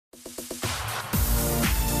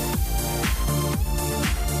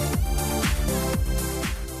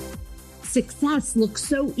Success looks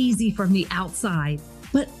so easy from the outside,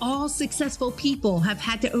 but all successful people have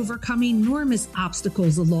had to overcome enormous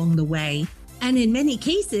obstacles along the way, and in many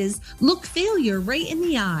cases, look failure right in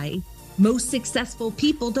the eye. Most successful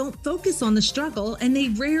people don't focus on the struggle, and they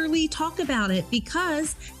rarely talk about it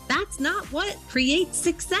because that's not what creates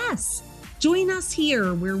success. Join us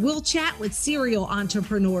here where we'll chat with serial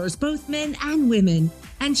entrepreneurs, both men and women,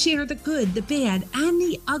 and share the good, the bad, and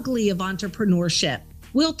the ugly of entrepreneurship.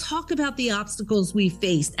 We'll talk about the obstacles we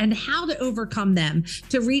faced and how to overcome them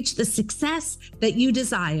to reach the success that you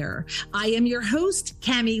desire. I am your host,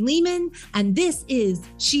 Cami Lehman, and this is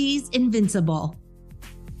She's Invincible.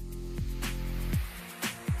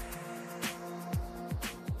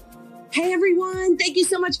 Hey everyone, thank you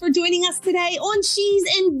so much for joining us today on She's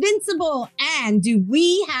Invincible. And do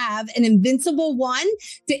we have an invincible one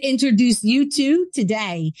to introduce you to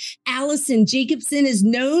today? Alison Jacobson is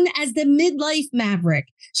known as the midlife maverick.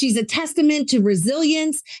 She's a testament to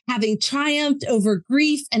resilience, having triumphed over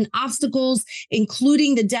grief and obstacles,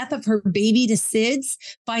 including the death of her baby to SIDS,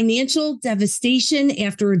 financial devastation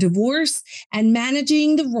after a divorce, and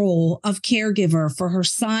managing the role of caregiver for her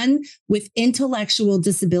son with intellectual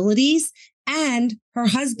disabilities and her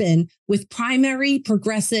husband with primary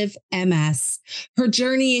progressive MS. Her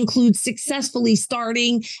journey includes successfully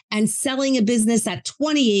starting and selling a business at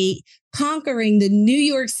 28, conquering the New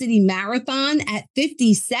York City Marathon at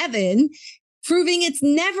 57, proving it's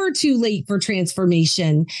never too late for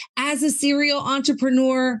transformation. As a serial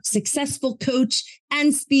entrepreneur, successful coach,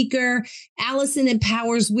 and speaker, Alison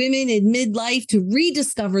empowers women in midlife to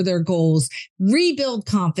rediscover their goals, rebuild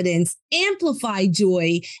confidence, amplify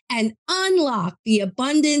joy, and unlock the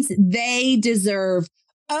abundance they deserve.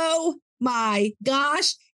 Oh my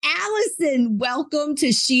gosh, Alison, welcome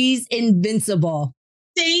to She's Invincible.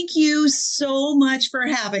 Thank you so much for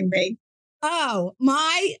having me.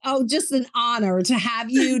 Just an honor to have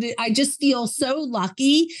you. I just feel so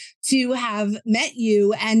lucky to have met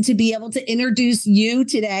you and to be able to introduce you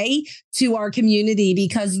today to our community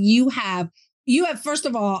because you have, first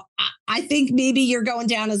of all, I think maybe you're going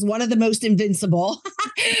down as one of the most invincible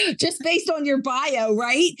just based on your bio,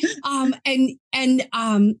 right? I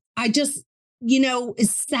just,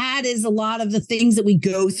 as sad as a lot of the things that we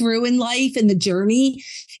go through in life and the journey,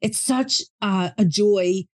 it's such a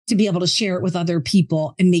joy to be able to share it with other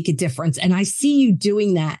people and make a difference. And I see you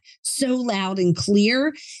doing that so loud and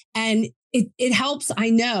clear. And it helps, I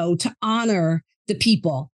know, to honor the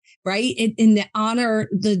people, right? And to honor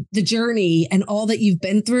the journey and all that you've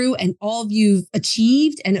been through and all you've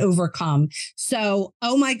achieved and overcome. So,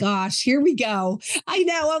 oh my gosh, here we go. I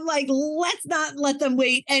know, I'm like, let's not let them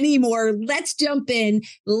wait anymore. Let's jump in.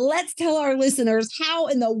 Let's tell our listeners, how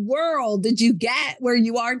in the world did you get where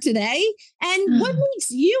you are today? And what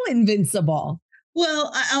makes you invincible?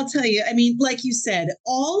 Well, I'll tell you, like you said,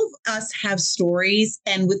 all of us have stories,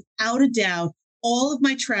 and without a doubt, all of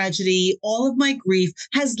my tragedy, all of my grief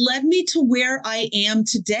has led me to where I am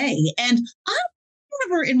today. And I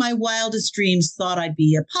never in my wildest dreams thought I'd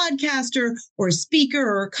be a podcaster or a speaker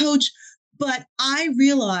or a coach. But I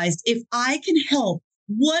realized if I can help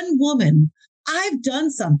one woman, I've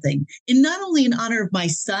done something, and not only in honor of my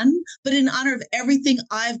son, but in honor of everything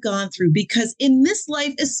I've gone through. Because in this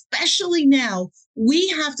life, especially now, we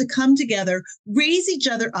have to come together, raise each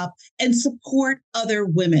other up, and support other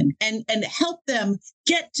women and help them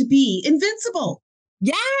get to be invincible.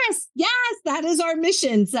 Yes, that is our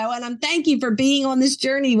mission. And thank you for being on this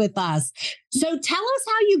journey with us. So tell us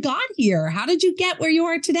how you got here. How did you get where you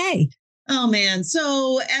are today? Oh, man.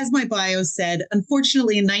 So as my bio said,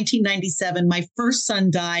 unfortunately, in 1997, my first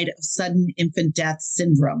son died of sudden infant death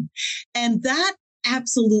syndrome. And that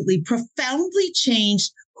absolutely profoundly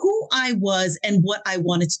changed who I was and what I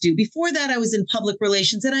wanted to do. Before that, I was in public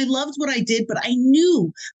relations and I loved what I did, but I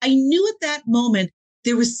knew at that moment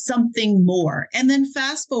there was something more. And then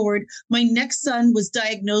fast forward, my next son was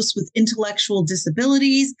diagnosed with intellectual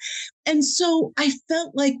disabilities. And so I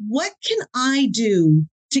felt like, what can I do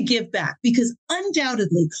to give back? Because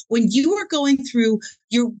undoubtedly, when you are going through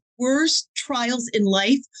your worst trials in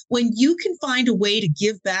life, when you can find a way to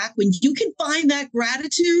give back, when you can find that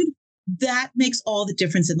gratitude, that makes all the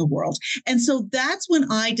difference in the world. And so that's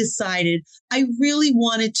when I decided I really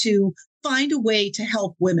wanted to find a way to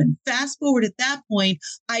help women. Fast forward, at that point,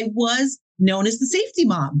 I was known as the safety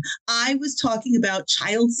mom. I was talking about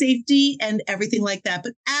child safety and everything like that.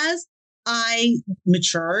 But as I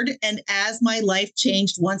matured and as my life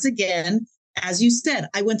changed once again, as you said,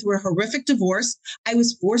 I went through a horrific divorce. I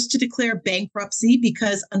was forced to declare bankruptcy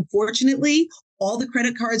because, unfortunately, all the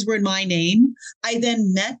credit cards were in my name. I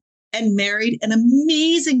then met and married an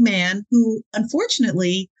amazing man who,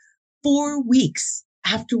 unfortunately, 4 weeks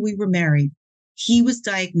after we were married, he was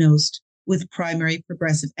diagnosed with primary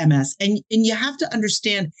progressive MS. And you have to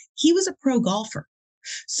understand, he was a pro golfer.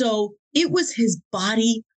 So it was his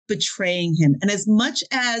body betraying him. And as much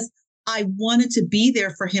as I wanted to be there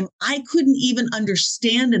for him, I couldn't even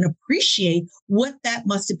understand and appreciate what that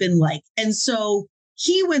must have been like. And so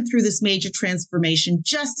he went through this major transformation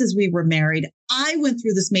just as we were married. I went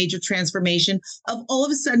through this major transformation of all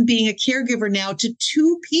of a sudden being a caregiver now to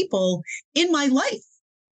 2 people in my life.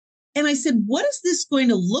 And I said, what is this going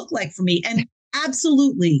to look like for me? And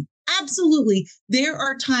absolutely, there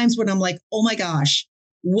are times when I'm like, oh my gosh,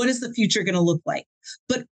 what is the future going to look like?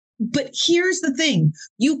 But here's the thing.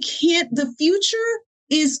 The future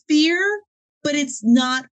is fear, but it's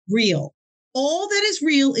not real. All that is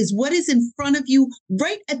real is what is in front of you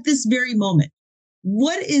right at this very moment.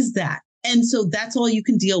 What is that? And so that's all you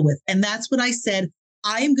can deal with. And that's what I said,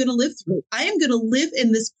 I am going to live through. I am going to live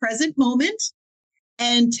in this present moment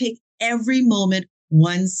and take every moment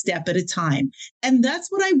one step at a time. And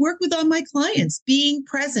that's what I work with on my clients, being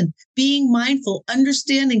present, being mindful,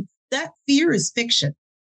 understanding that fear is fiction.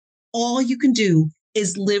 All you can do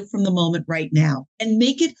is live from the moment right now and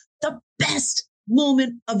make it the best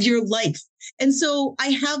moment of your life. And so I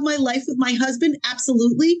have my life with my husband,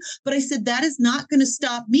 absolutely. But I said, that is not going to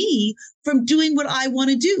stop me from doing what I want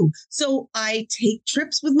to do. So I take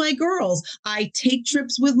trips with my girls. I take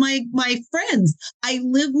trips with my friends. I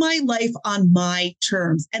live my life on my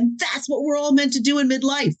terms. And that's what we're all meant to do in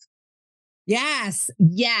midlife.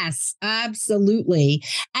 Yes, absolutely.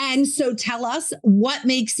 And so tell us, what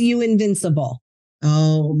makes you invincible?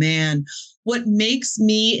 Oh, man. What makes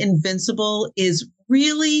me invincible is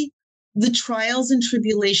really the trials and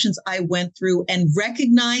tribulations I went through and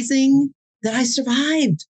recognizing that I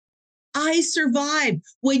survived. I survived.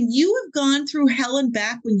 When you have gone through hell and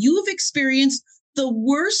back, when you have experienced the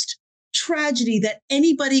worst tragedy that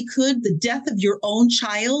anybody could, the death of your own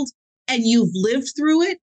child, and you've lived through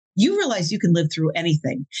it, you realize you can live through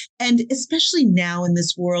anything. And especially now in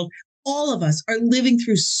this world, all of us are living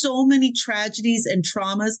through so many tragedies and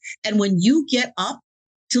traumas. And when you get up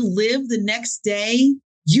to live the next day,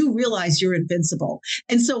 you realize you're invincible.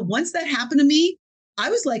 And so once that happened to me, I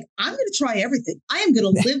was like, I'm going to try everything. I am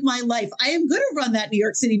going to live my life. I am going to run that New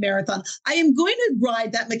York City Marathon. I am going to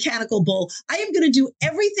ride that mechanical bull. I am going to do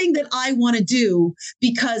everything that I want to do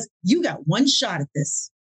because you got one shot at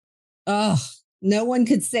this. Oh, no one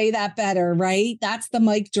could say that better, right? That's the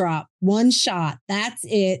mic drop. One shot. That's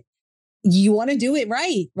it. You want to do it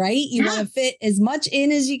right? You want to fit as much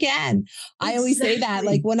in as you can. I always say that,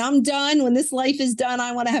 like, when I'm done, when this life is done,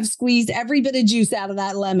 I want to have squeezed every bit of juice out of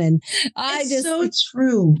that lemon. It's so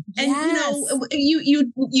true. And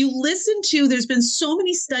you listen to, there's been so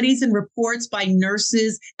many studies and reports by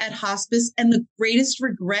nurses at hospice, and the greatest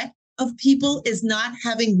regret of people is not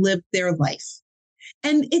having lived their life.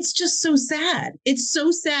 And it's just so sad. It's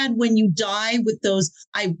so sad when you die with those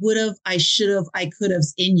I would have, I should have, I could have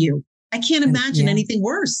in you. I can't imagine anything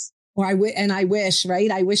worse. Or I wish,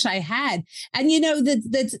 right? I wish I had. And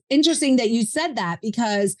that's interesting that you said that,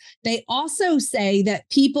 because they also say that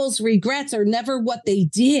people's regrets are never what they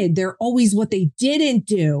did. They're always what they didn't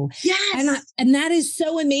do. Yes. And that is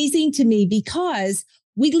so amazing to me, because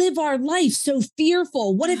we live our life so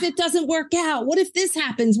fearful. What if it doesn't work out? What if this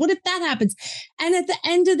happens? What if that happens? And at the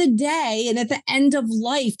end of the day, and at the end of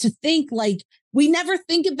life, to think like we never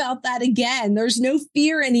think about that again. There's no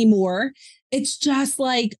fear anymore. It's just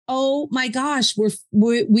like, oh my gosh,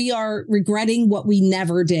 we are regretting what we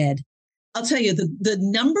never did. I'll tell you, the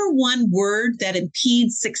number one word that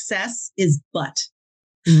impedes success is but.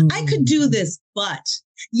 I could do this, but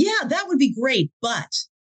yeah, that would be great. But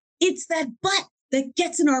it's that but that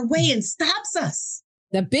gets in our way and stops us.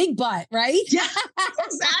 The big but, right? Yeah,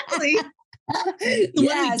 exactly. The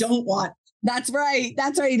one we don't want. That's right.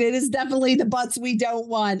 It is definitely the butts we don't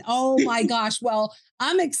want. Oh my gosh. Well,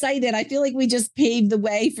 I'm excited. I feel like we just paved the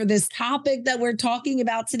way for this topic that we're talking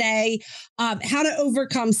about today. How to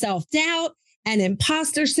overcome self-doubt and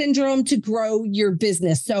imposter syndrome to grow your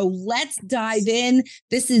business. So let's dive in.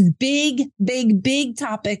 This is big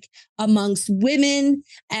topic amongst women,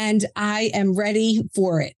 and I am ready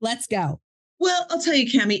for it. Let's go. Well, I'll tell you,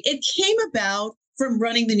 Cami, it came about from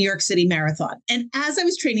running the New York City Marathon. And as I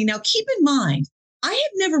was training, now keep in mind, I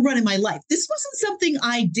had never run in my life. This wasn't something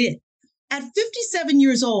I did. At 57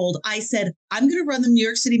 years old, I said, I'm going to run the New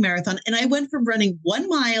York City Marathon. And I went from running 1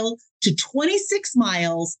 mile to 26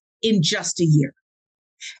 miles in just a year.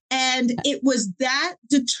 And it was that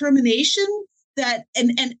determination that,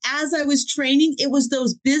 and as I was training, it was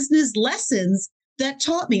those business lessons that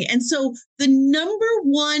taught me. And so the number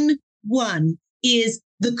one is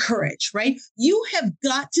the courage, right? You have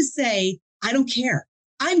got to say, I don't care.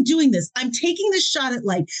 I'm doing this. I'm taking this shot at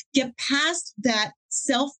life. Get past that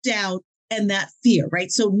self-doubt and that fear,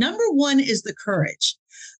 right? So number one is the courage.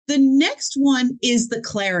 The next one is the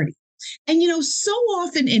clarity. And, so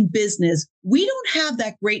often in business, we don't have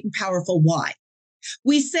that great and powerful why.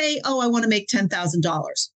 We say, oh, I want to make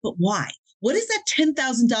 $10,000, but why? What is that $10,000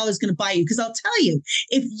 going to buy you? Because I'll tell you,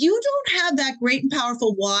 if you don't have that great and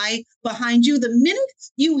powerful why behind you, the minute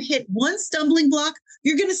you hit one stumbling block,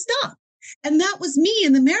 you're going to stop. And that was me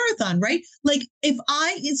in the marathon, right? Like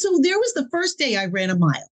so there was the first day I ran a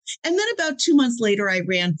mile. And then about 2 months later, I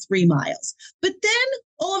ran 3 miles. But then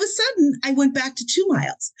all of a sudden, I went back to 2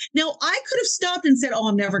 miles. Now, I could have stopped and said, oh,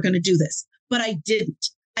 I'm never going to do this. But I didn't.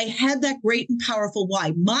 I had that great and powerful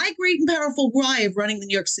why. My great and powerful why of running the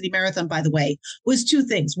New York City Marathon, by the way, was 2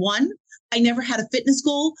 things. One, I never had a fitness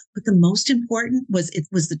goal, but the most important was it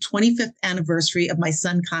was the 25th anniversary of my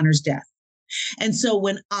son Connor's death. And so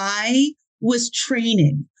when I was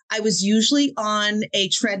training, I was usually on a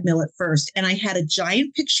treadmill at first, and I had a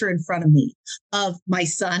giant picture in front of me of my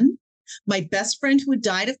son, my best friend who had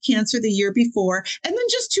died of cancer the year before, and then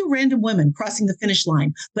just 2 random women crossing the finish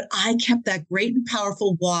line. But I kept that great and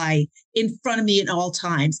powerful why in front of me at all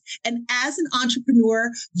times. And as an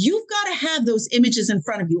entrepreneur, you've got to have those images in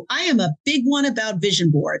front of you. I am a big one about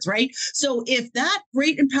vision boards, right? So if that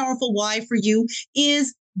great and powerful why for you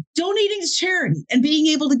is donating to charity and being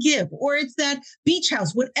able to give, or it's that beach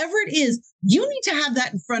house, whatever it is, you need to have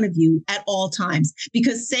that in front of you at all times,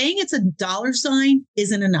 because saying it's a dollar sign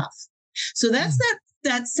isn't enough. So that's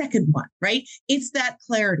that second one, right? It's that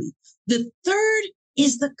clarity. The third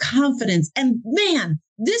is the confidence. And man,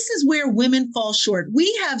 this is where women fall short.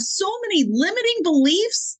 We have so many limiting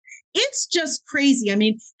beliefs. It's just crazy. I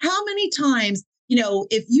mean, how many times,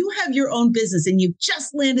 if you have your own business and you've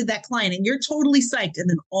just landed that client and you're totally psyched, and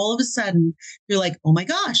then all of a sudden you're like, oh my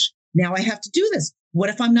gosh, now I have to do this. What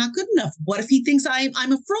if I'm not good enough? What if he thinks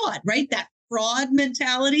I'm a fraud, right? That fraud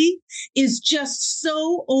mentality is just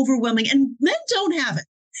so overwhelming, and men don't have it.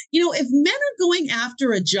 If men are going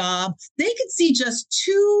after a job, they could see just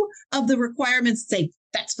 2 of the requirements and say,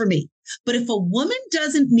 that's for me. But if a woman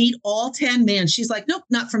doesn't meet all 10, man, she's like, nope,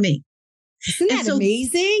 not for me. Isn't that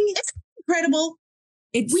amazing? It's incredible.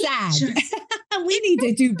 It's sad. We need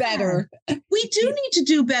to do better. We do need to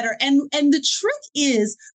do better. And the trick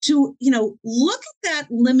is to, look at that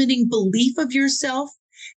limiting belief of yourself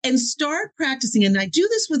and start practicing. And I do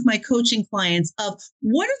this with my coaching clients of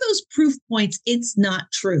what are those proof points it's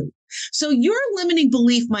not true. So your limiting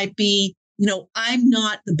belief might be, I'm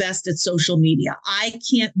not the best at social media. I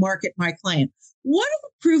can't market my client. What are the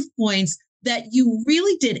proof points that you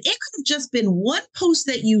really did? It could have just been one post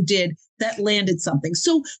that you did that landed something.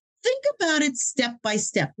 So think about it step by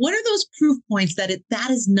step. What are those proof points that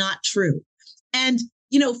is not true? And,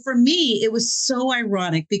 for me, it was so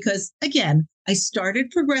ironic because, again, I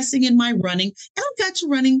started progressing in my running, and I got to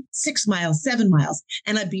running 6 miles, 7 miles,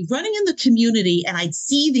 and I'd be running in the community, and I'd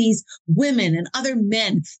see these women and other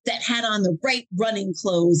men that had on the right running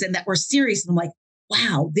clothes and that were serious. And I'm like,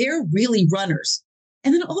 wow, they're really runners.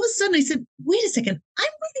 And then all of a sudden I said, wait a second, I'm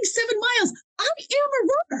running 7 miles. I am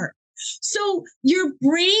a runner. So your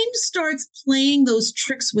brain starts playing those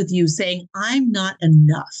tricks with you, saying, I'm not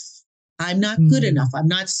enough. I'm not good enough. I'm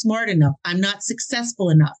not smart enough. I'm not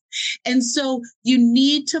successful enough. And so you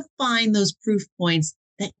need to find those proof points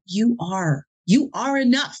that you are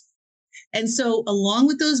enough. And so along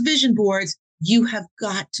with those vision boards, you have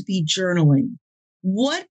got to be journaling.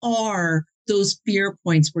 What are those fear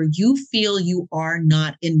points where you feel you are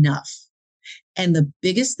not enough? And the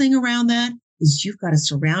biggest thing around that is you've got to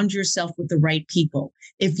surround yourself with the right people.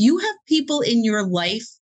 If you have people in your life,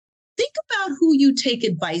 think about who you take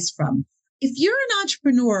advice from. If you're an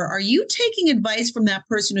entrepreneur, are you taking advice from that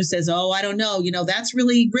person who says, oh, I don't know, that's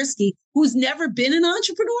really risky, who's never been an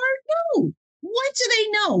entrepreneur? No. What do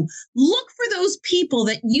they know? Look for those people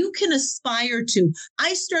that you can aspire to.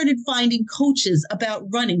 I started finding coaches about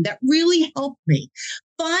running that really helped me.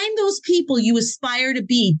 Find those people you aspire to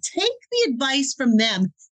be. Take the advice from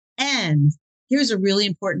them. And here's a really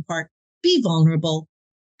important part. Be vulnerable.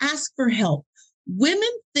 Ask for help. Women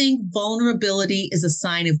think vulnerability is a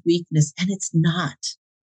sign of weakness, and it's not.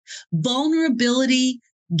 Vulnerability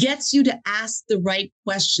gets you to ask the right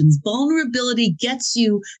questions. Vulnerability gets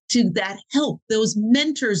you to that help, those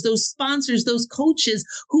mentors, those sponsors, those coaches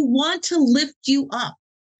who want to lift you up.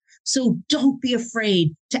 So don't be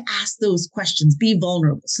afraid to ask those questions. Be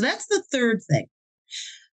vulnerable. So that's the third thing.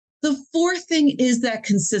 The fourth thing is that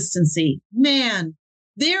consistency. Man,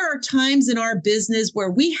 there are times in our business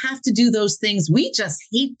where we have to do those things we just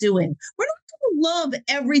hate doing. We're not going to love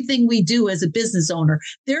everything we do as a business owner.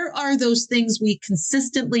 There are those things we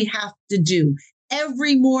consistently have to do.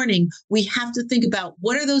 Every morning, we have to think about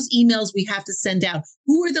what are those emails we have to send out?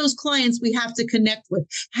 Who are those clients we have to connect with?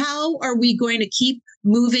 How are we going to keep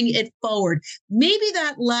moving it forward? Maybe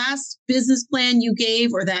that last business plan you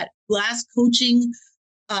gave or that last coaching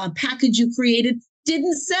package you created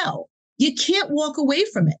didn't sell. You can't walk away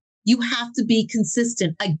from it. You have to be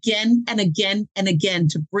consistent again and again and again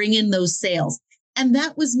to bring in those sales. And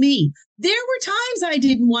that was me. There were times I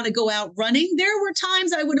didn't want to go out running. There were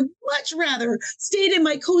times I would have much rather stayed in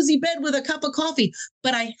my cozy bed with a cup of coffee,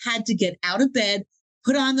 but I had to get out of bed,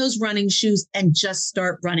 put on those running shoes and just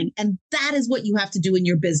start running. And that is what you have to do in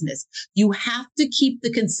your business. You have to keep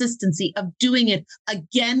the consistency of doing it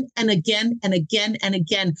again and again and again and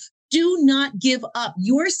again. Do not give up.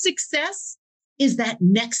 Your success is that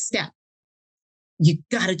next step. You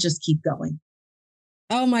got to just keep going.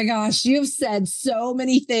 Oh my gosh, you've said so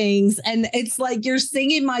many things and it's like you're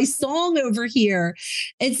singing my song over here.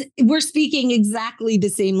 We're speaking exactly the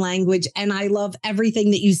same language and I love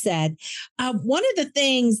everything that you said. One of the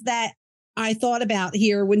things that I thought about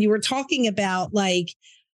here when you were talking about like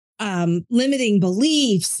limiting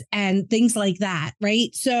beliefs and things like that,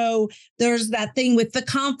 right? So there's that thing with the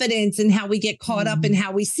confidence and how we get caught up in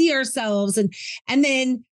how we see ourselves and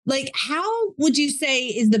then like, how would you say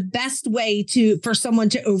is the best way for someone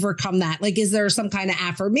to overcome that? Like, is there some kind of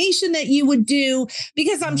affirmation that you would do?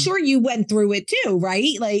 Because I'm sure you went through it too,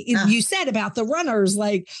 right? Like you said about the runners,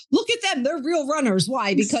 like, look at them. They're real runners.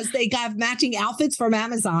 Why? Because they have matching outfits from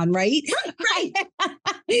Amazon, right? Right.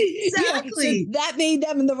 Yeah, Exactly. so that made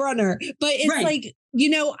them the runner. But it's like,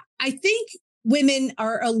 I think women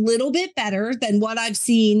are a little bit better than what I've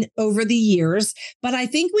seen over the years, but I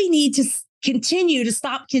think we need to continue to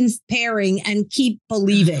stop comparing and keep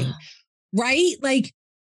believing, right? Like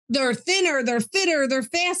they're thinner, they're fitter, they're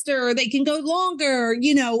faster, they can go longer.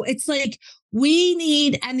 It's like we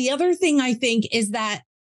need, and the other thing I think is that,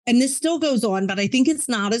 and this still goes on, but I think it's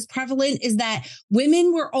not as prevalent, is that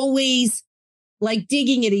women were always like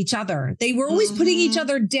digging at each other. They were always putting each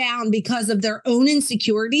other down because of their own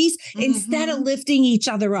insecurities instead of lifting each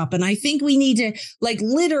other up. And I think we need to like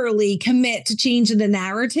literally commit to changing the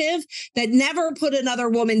narrative that never put another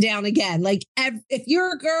woman down again. Like if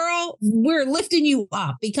you're a girl, we're lifting you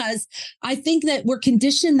up because I think that we're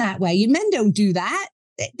conditioned that way. Men don't do that.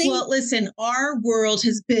 Well, listen, our world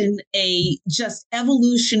has been a just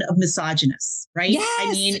evolution of misogynists, right? Yes.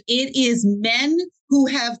 I mean, it is men who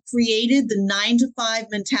have created the 9-to-5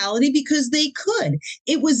 mentality because they could.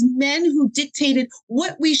 It was men who dictated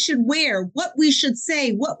what we should wear, what we should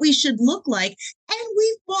say, what we should look like, and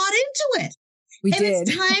we've bought into it.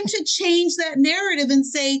 It's time to change that narrative and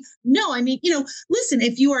say, no, I mean, listen,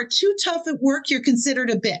 if you are too tough at work, you're considered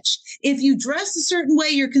a bitch. If you dress a certain way,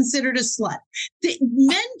 you're considered a slut.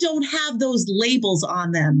 Men don't have those labels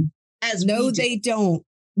on them as we do. They don't.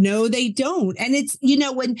 No, they don't. And it's,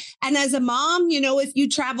 and as a mom, if you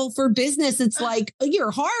travel for business, it's like, oh, you're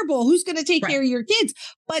horrible. Who's going to take care of your kids?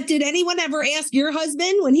 But did anyone ever ask your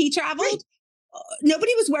husband when he traveled? Right.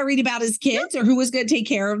 Nobody was worried about his kids or who was going to take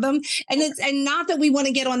care of them. And not that we want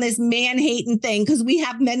to get on this man hating thing because we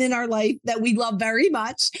have men in our life that we love very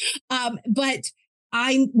much. But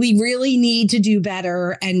we really need to do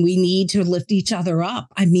better and we need to lift each other up.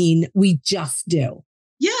 I mean, we just do.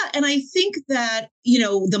 Yeah. And I think that,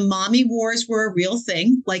 the mommy wars were a real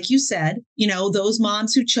thing. Like you said, those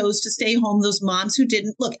moms who chose to stay home, those moms who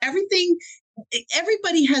didn't. Look,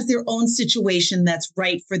 everybody has their own situation that's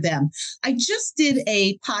right for them. I just did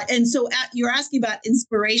and so you're asking about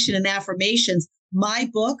inspiration and affirmations. My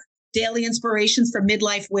book, Daily Inspirations for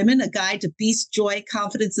Midlife Women, A Guide to Peace, Joy,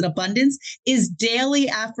 Confidence, and Abundance, is daily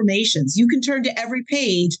affirmations. You can turn to every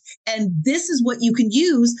page, and this is what you can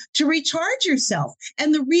use to recharge yourself.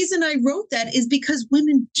 And the reason I wrote that is because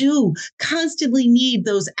women do constantly need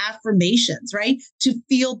those affirmations, right? To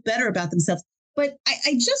feel better about themselves. But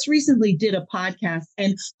I just recently did a podcast,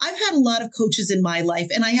 and I've had a lot of coaches in my life,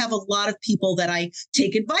 and I have a lot of people that I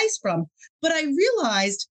take advice from. But I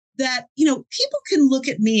realized that, people can look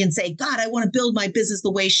at me and say, God, I want to build my business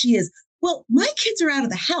the way she is. Well, my kids are out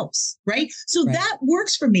of the house, right? So that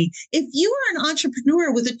works for me. If you are an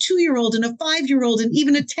entrepreneur with a 2-year-old and a 5-year-old and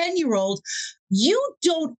even a 10-year-old, you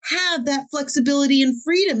don't have that flexibility and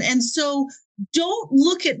freedom. And so don't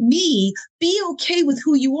look at me. Be okay with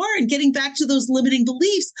who you are. And getting back to those limiting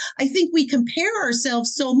beliefs, I think we compare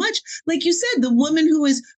ourselves so much. Like you said, the woman who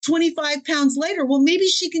is 25 pounds lighter, well, maybe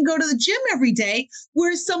she can go to the gym every day,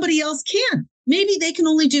 whereas somebody else can. Maybe they can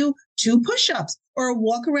only do 2 push-ups or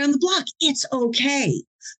walk around the block. It's okay.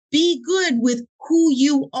 Be good with who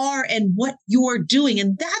you are and what you're doing.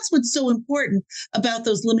 And that's what's so important about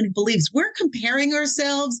those limiting beliefs. We're comparing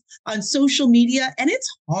ourselves on social media, and it's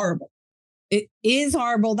horrible. It is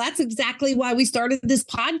horrible. That's exactly why we started this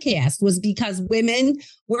podcast, was because women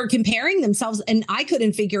were comparing themselves and I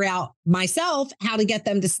couldn't figure out myself how to get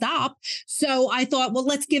them to stop. So I thought, well,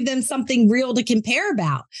 let's give them something real to compare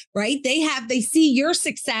about, right? They see your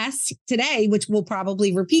success today, which we'll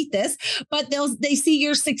probably repeat this, but they see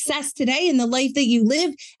your success today in the life that you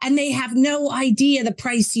live, and they have no idea the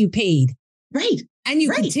price you paid. Right. And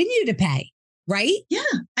you continue to pay. Right? Yeah.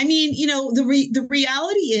 I mean, the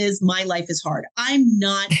reality is my life is hard. I'm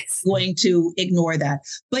not going to ignore that.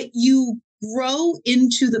 But you grow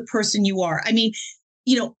into the person you are. I mean,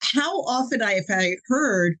 how often have I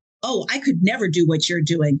heard, oh, I could never do what you're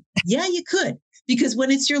doing. Yeah, you could. Because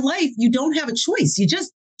when it's your life, you don't have a choice. You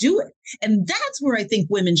just do it. And that's where I think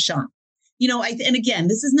women shine. And again,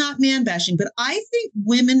 this is not man bashing, but I think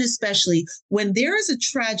women, especially when there is a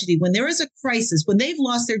tragedy, when there is a crisis, when they've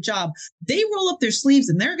lost their job, they roll up their sleeves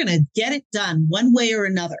and they're going to get it done one way or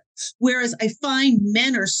another. Whereas I find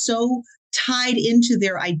men are so tied into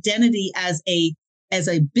their identity as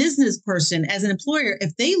a business person, as an employer.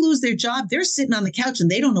 If they lose their job, they're sitting on the couch and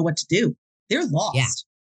they don't know what to do. They're lost.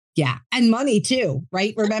 Yeah. And money too,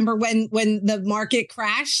 right? Remember when the market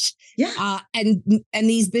crashed? Yeah. And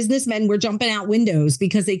these businessmen were jumping out windows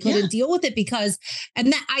because they couldn't deal with it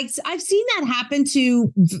and that I've seen that happen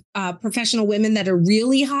to professional women that are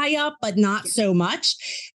really high up, but not so much.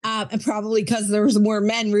 And probably because there was more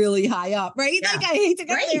men really high up, right? Yeah. Like I hate to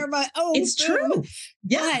go there, but it's true.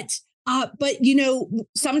 Yeah. But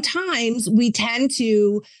sometimes we tend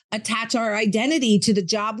to attach our identity to the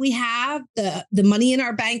job we have, the money in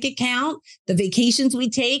our bank account, the vacations we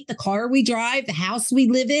take, the car we drive, the house we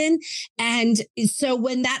live in. And so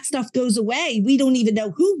when that stuff goes away, we don't even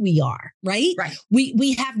know who we are, right? Right.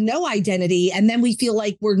 We have no identity, and then we feel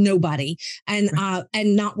like we're nobody and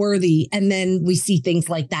not worthy. And then we see things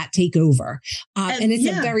like that take over. And it's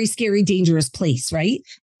a very scary, dangerous place, right?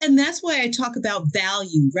 And that's why I talk about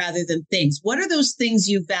value rather than things. What are those things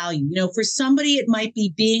you value? For somebody, it might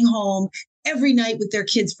be being home every night with their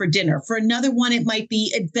kids for dinner. For another one, it might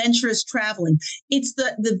be adventurous traveling. It's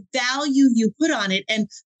the value you put on it. And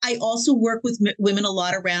I also work with women a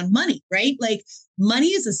lot around money, right? Like money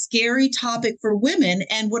is a scary topic for women.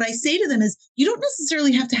 And what I say to them is you don't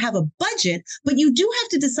necessarily have to have a budget, but you do have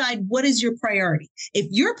to decide what is your priority. If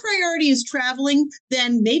your priority is traveling,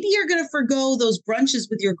 then maybe you're going to forgo those brunches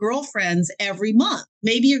with your girlfriends every month.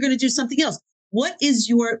 Maybe you're going to do something else. What do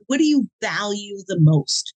you value the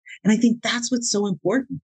most? And I think that's what's so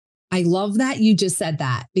important. I love that you just said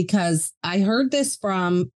that, because I heard this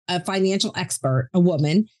from a financial expert, a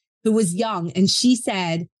woman who was young, and she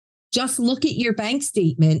said, just look at your bank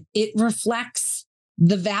statement. It reflects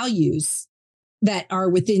the values that are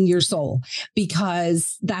within your soul,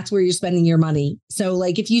 because that's where you're spending your money. So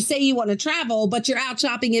like if you say you want to travel, but you're out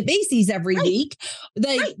shopping at Macy's every week,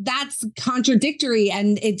 that's contradictory,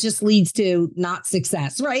 and it just leads to not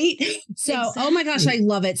success, right? So, Oh my gosh, I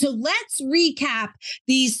love it. So let's recap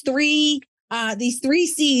these three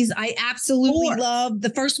C's. I absolutely love the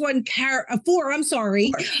first one. Four. I'm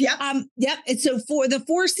sorry. Yep. And so for the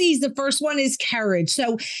 4 C's, the first one is courage.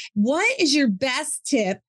 So what is your best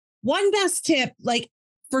tip? One best tip, like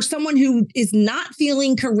for someone who is not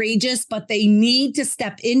feeling courageous, but they need to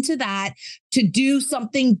step into that to do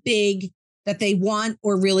something big that they want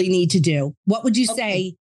or really need to do. What would you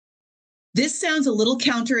say? This sounds a little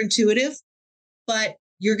counterintuitive, but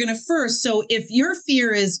you're going to first. So if your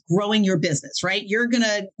fear is growing your business, right? You're going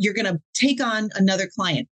to take on another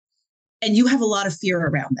client and you have a lot of fear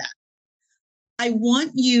around that. I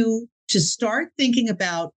want you to start thinking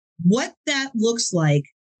about what that looks like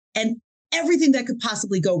and everything that could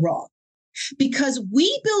possibly go wrong, because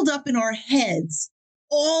we build up in our heads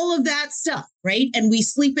all of that stuff, right? And we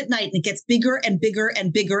sleep at night and it gets bigger and bigger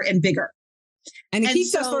and bigger and bigger. And it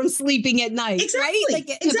keeps us from sleeping at night, right? Like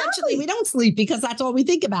eventually we don't sleep because that's all we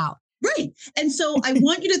think about. Right. And so I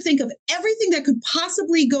want you to think of everything that could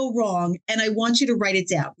possibly go wrong. And I want you to write it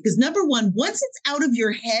down, because number one, once it's out of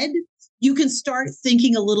your head, you can start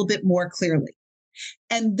thinking a little bit more clearly.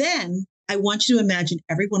 And then I want you to imagine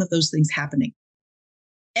every one of those things happening.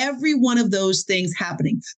 Every one of those things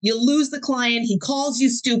happening. You lose the client. He calls you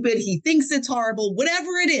stupid. He thinks it's horrible,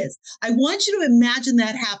 whatever it is. I want you to imagine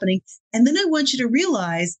that happening. And then I want you to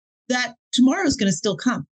realize that tomorrow is going to still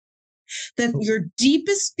come. That your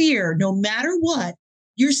deepest fear, no matter what,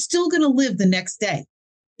 you're still going to live the next day.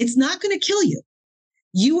 It's not going to kill you.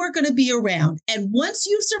 You are going to be around. And once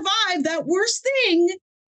you've survived that worst thing,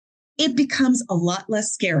 it becomes a lot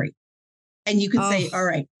less scary. And you can say, all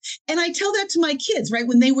right. And I tell that to my kids, right?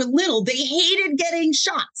 When they were little, they hated getting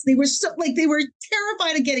shots. They were they were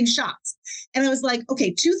terrified of getting shots. And I was like,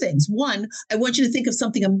 okay, two things. One, I want you to think of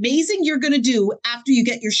something amazing you're going to do after you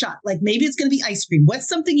get your shot. Like maybe it's going to be ice cream. What's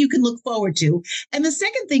something you can look forward to? And the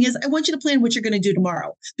second thing is I want you to plan what you're going to do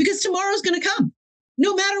tomorrow, because tomorrow's going to come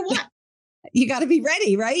no matter what. You got to be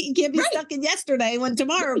ready, right? You can't be stuck in yesterday when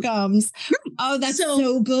tomorrow comes. Oh, that's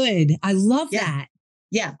so good. I love that.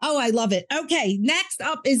 Yeah. Oh, I love it. Okay. Next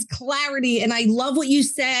up is clarity. And I love what you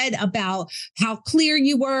said about how clear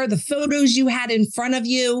you were, the photos you had in front of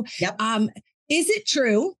you. Yep. Is it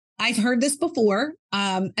true? I've heard this before.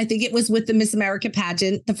 I think it was with the Miss America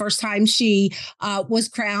pageant, the first time she was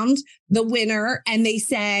crowned the winner. And they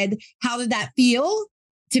said, how did that feel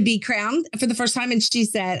to be crowned for the first time? And she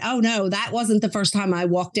said, oh, no, that wasn't the first time I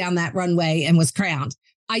walked down that runway and was crowned.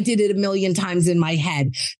 I did it a million times in my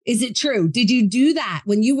head. Is it true? Did you do that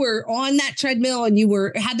when you were on that treadmill and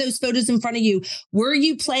you had those photos in front of you? Were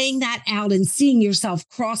you playing that out and seeing yourself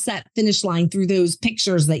cross that finish line through those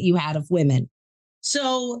pictures that you had of women?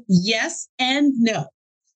 So yes and no.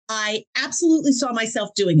 I absolutely saw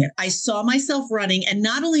myself doing it. I saw myself running. And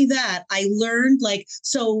not only that, I learned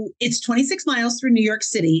so it's 26 miles through New York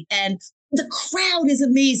City, and the crowd is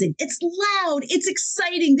amazing. It's loud. It's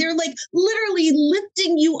exciting. They're literally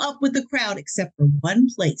lifting you up with the crowd, except for one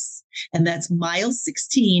place. And that's mile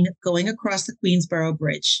 16 going across the Queensboro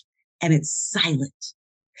Bridge. And it's silent.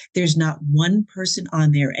 There's not one person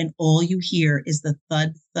on there. And all you hear is the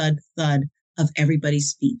thud, thud, thud of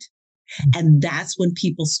everybody's feet. And that's when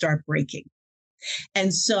people start breaking.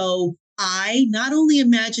 And so I not only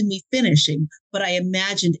imagined me finishing, but I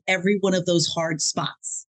imagined every one of those hard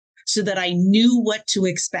spots, so that I knew what to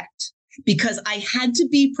expect, because I had to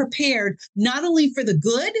be prepared not only for the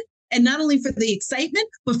good and not only for the excitement,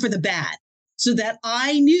 but for the bad, so that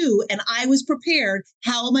I knew and I was prepared.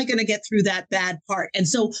 How am I going to get through that bad part? And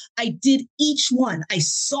so I did each one. I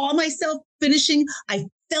saw myself finishing. I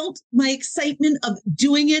felt my excitement of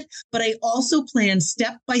doing it, but I also planned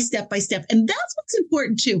step by step by step. And that's what's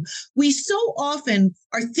important too. We so often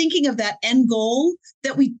are thinking of that end goal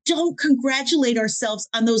that we don't congratulate ourselves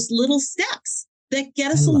on those little steps that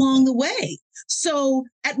get us along the way. So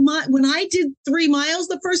when I did 3 miles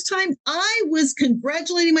the first time, I was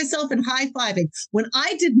congratulating myself and high-fiving. When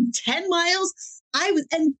I did 10 miles,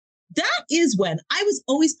 and that is when I was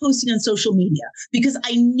always posting on social media, because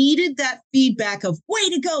I needed that feedback of, way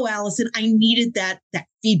to go, Alison. I needed that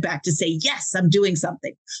feedback to say, yes, I'm doing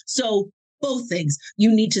something. So both things. You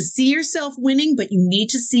need to see yourself winning, but you need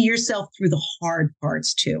to see yourself through the hard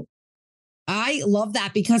parts too. I love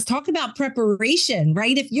that, because talk about preparation,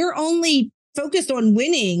 right? If you're only focused on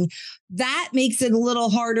winning, that makes it a little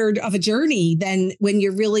harder of a journey than when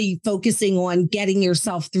you're really focusing on getting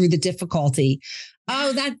yourself through the difficulty.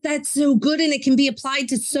 Oh, that's so good. And it can be applied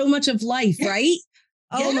to so much of life, right?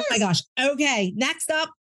 Oh my gosh. Okay. Next up,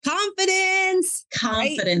 confidence.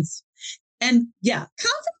 Confidence. Right? And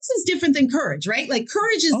confidence is different than courage, right? Like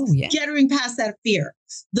courage is getting past that fear.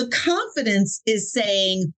 The confidence is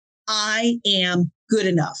saying, I am good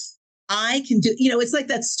enough. I can do, it's like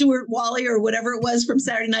that Stuart Wally or whatever it was from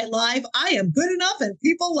Saturday Night Live. I am good enough and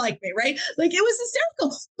people like me, right? Like it was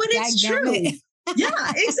hysterical, but it's true.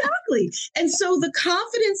 Yeah, exactly. And so the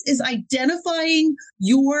confidence is identifying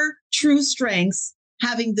your true strengths,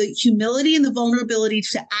 having the humility and the vulnerability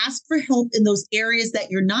to ask for help in those areas that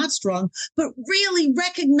you're not strong, but really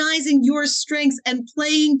recognizing your strengths and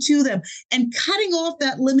playing to them and cutting off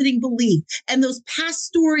that limiting belief and those past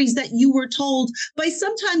stories that you were told by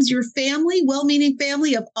sometimes your family, well-meaning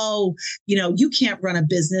family, of, you can't run a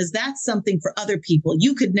business. That's something for other people.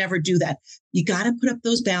 You could never do that. You got to put up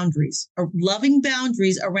those boundaries, or loving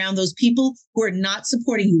boundaries around those people who are not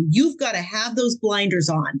supporting you. You've got to have those blinders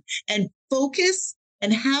on and focus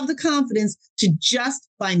and have the confidence to just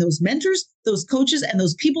find those mentors, those coaches, and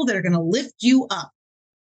those people that are going to lift you up.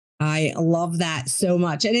 I love that so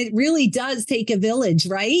much. And it really does take a village,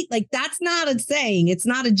 right? Like that's not a saying. It's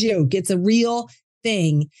not a joke. It's a real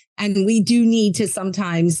thing. And we do need to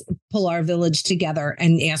sometimes pull our village together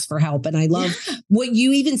and ask for help. And I love what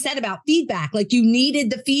you even said about feedback. Like you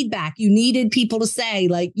needed the feedback. You needed people to say,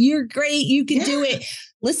 like, you're great. You can do it.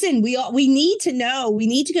 Listen, we need to know, we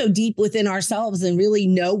need to go deep within ourselves and really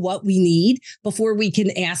know what we need before we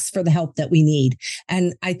can ask for the help that we need.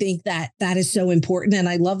 And I think that is so important. And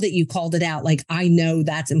I love that you called it out. Like, I know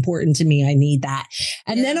that's important to me. I need that.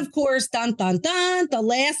 And then of course, dun, dun, dun, the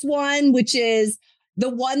last one, which is the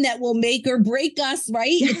one that will make or break us,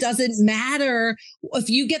 right? Yes. It doesn't matter if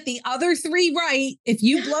you get the other 3 right. If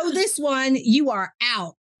you blow this one, you are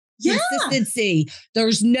out. Yeah. Consistency.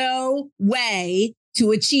 There's no way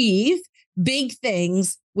to achieve big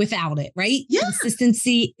things without it, right? Yeah.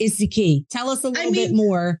 Consistency is the key. Tell us a little bit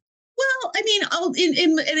more. Well,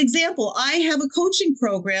 in an example, I have a coaching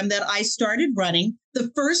program that I started running. The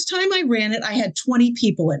first time I ran it, I had 20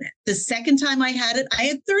 people in it. The second time I had it, I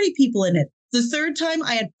had 30 people in it. The third time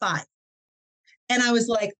I had 5. And I was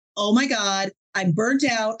like, oh my God, I'm burnt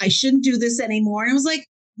out. I shouldn't do this anymore. And I was like,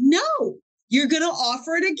 no, you're going to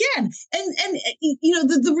offer it again. And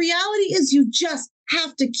the reality is you just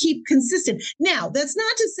have to keep consistent. Now, that's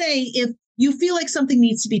not to say if you feel like something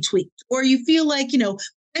needs to be tweaked or you feel like,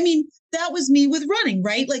 that was me with running,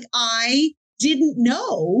 right? Like I didn't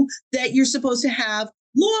know that you're supposed to have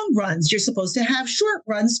long runs. You're supposed to have short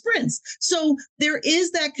run sprints. So there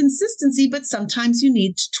is that consistency, but sometimes you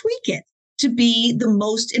need to tweak it to be the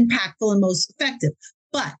most impactful and most effective.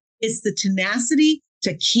 But it's the tenacity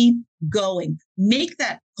to keep going. Make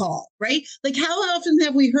that call, right? Like how often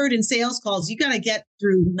have we heard in sales calls, you got to get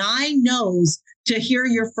through 9 no's to hear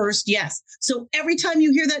your first yes. So every time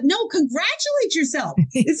you hear that no, congratulate yourself.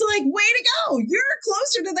 It's like, way to go. You're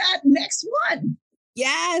closer to that next one.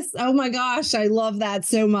 Yes. Oh my gosh. I love that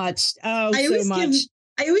so much. Oh, so much.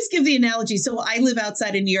 I always give the analogy. So I live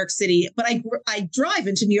outside of New York City, but I drive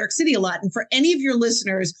into New York City a lot. And for any of your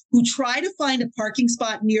listeners who try to find a parking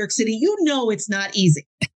spot in New York City, it's not easy.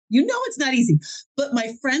 It's not easy. But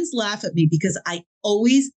my friends laugh at me because I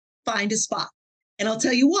always find a spot. And I'll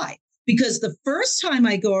tell you why. Because the first time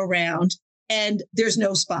I go around and there's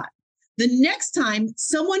no spot, the next time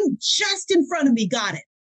someone just in front of me got it.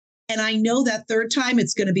 And I know that third time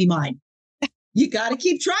it's going to be mine. You got to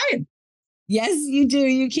keep trying. Yes, you do.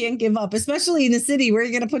 You can't give up, especially in the city where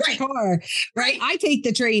you're going to put your car, right? I take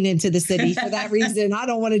the train into the city for that reason. I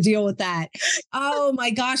don't want to deal with that. Oh my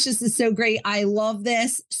gosh, this is so great. I love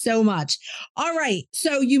this so much. All right.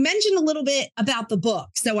 So you mentioned a little bit about the book.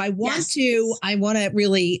 So I want to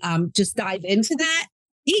really just dive into that.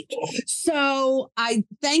 So I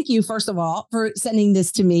thank you, first of all, for sending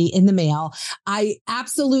this to me in the mail. I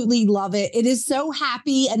absolutely love it. It is so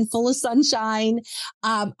happy and full of sunshine.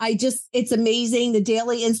 It's amazing. The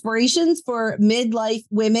daily inspirations for midlife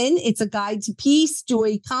women. It's a guide to peace,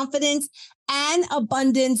 joy, confidence, and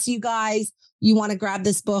abundance. You guys, you want to grab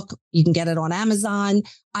this book, you can get it on Amazon.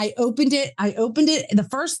 I opened it the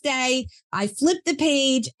first day. I flipped the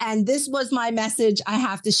page and this was my message I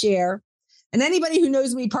have to share. And anybody who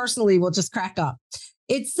knows me personally will just crack up.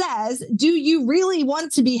 It says, do you really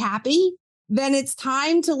want to be happy? Then it's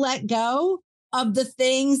time to let go of the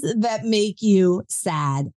things that make you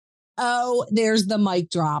sad. Oh, there's the mic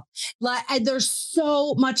drop. There's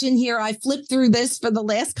so much in here. I flipped through this for the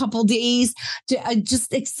last couple days. I'm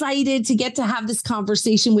just excited to get to have this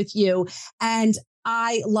conversation with you. And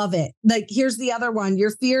I love it. Like, here's the other one.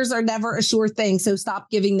 Your fears are never a sure thing. So stop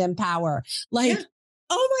giving them power.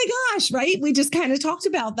 Oh my gosh, right? We just kind of talked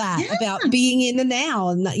about that, about being in the now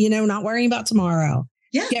and, not worrying about tomorrow.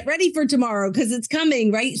 Yeah. Get ready for tomorrow because it's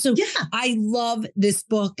coming, right? So I love this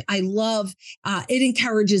book. I love, it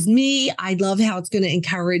encourages me. I love how it's going to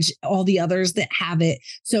encourage all the others that have it.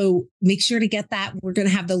 So make sure to get that. We're going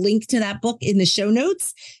to have the link to that book in the show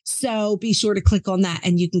notes. So be sure to click on that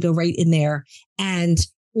and you can go right in there and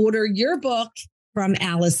order your book from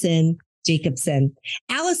Alison Jacobson.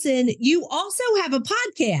 Alison, you also have a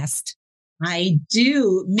podcast. I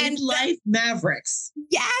do. Midlife Mavericks.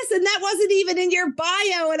 Yes. And that wasn't even in your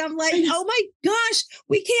bio. And I'm like, oh my gosh,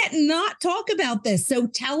 we can't not talk about this. So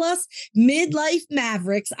tell us, Midlife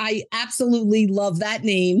Mavericks. I absolutely love that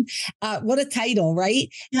name. What a title, right?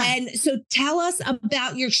 Yeah. And so tell us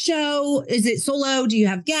about your show. Is it solo? Do you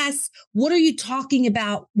have guests? What are you talking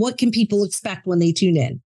about? What can people expect when they tune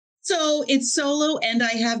in? So it's solo and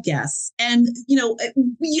I have guests. And,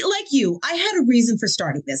 like you, I had a reason for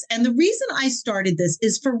starting this. And the reason I started this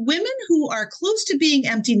is for women who are close to being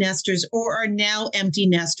empty nesters or are now empty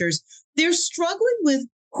nesters. They're struggling with,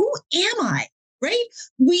 who am I? Right?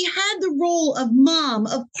 We had the role of mom,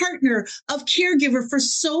 of partner, of caregiver for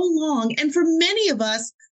so long. And for many of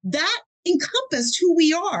us, that encompassed who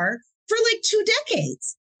we are for like 2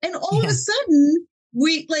 decades. And all of a sudden,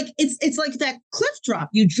 it's like that cliff drop.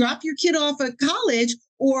 You drop your kid off at college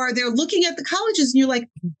or they're looking at the colleges and you're like,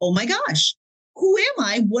 oh my gosh, who am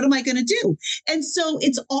I? What am I going to do? And so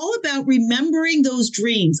it's all about remembering those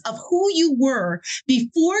dreams of who you were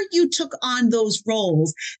before you took on those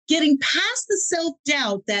roles, getting past the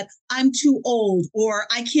self-doubt that I'm too old or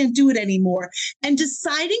I can't do it anymore, and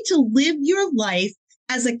deciding to live your life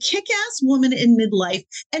as a kick-ass woman in midlife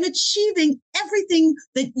and achieving everything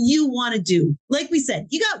that you want to do. Like we said,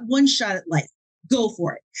 you got one shot at life. go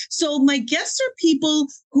for it. So my guests are people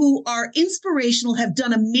who are inspirational, have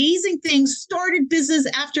done amazing things, started business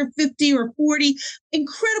after 50 or 40,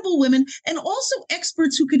 incredible women, and also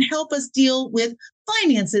experts who can help us deal with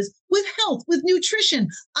finances, with health, with nutrition.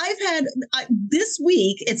 I've had this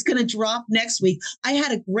week, it's going to drop next week. I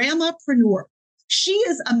had a grandmapreneur. She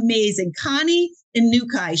is amazing. Connie in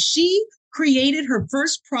Nukai. She created her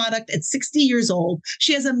first product at 60 years old.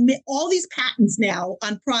 She has all these patents now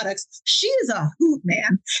on products. She is a hoot,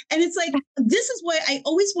 man. And it's like, this is why I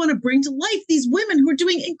always want to bring to life these women who are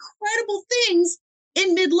doing incredible things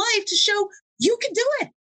in midlife to show you can do it.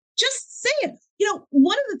 Just say it.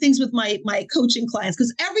 One of the things with my coaching clients,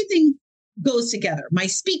 because everything goes together, my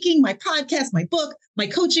speaking, my podcast, my book, my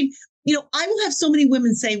coaching, I will have so many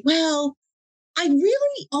women say, well, I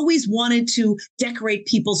really always wanted to decorate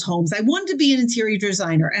people's homes. I wanted to be an interior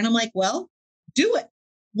designer. And I'm like, well, do it.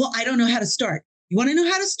 Well, I don't know how to start. You want to know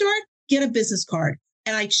how to start? Get a business card.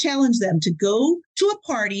 And I challenge them to go to a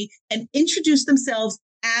party and introduce themselves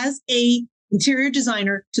as a interior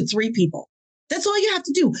designer to 3 people. That's all you have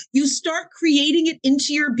to do. You start creating it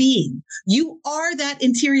into your being. You are that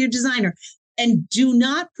interior designer. And do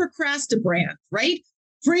not procrastinate brand, right?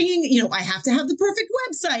 I have to have the perfect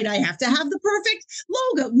website. I have to have the perfect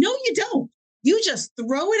logo. No, you don't. You just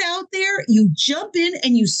throw it out there. You jump in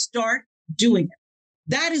and you start doing it.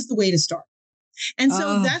 That is the way to start. And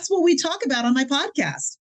so that's what we talk about on my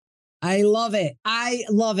podcast. I love it. I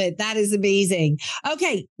love it. That is amazing.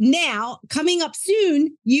 Okay. Now, coming up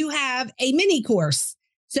soon, you have a mini course.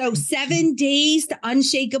 So 7 days to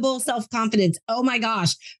unshakable self-confidence. Oh my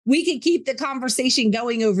gosh, we could keep the conversation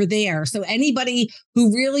going over there. So anybody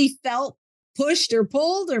who really felt pushed or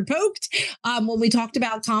pulled or poked when we talked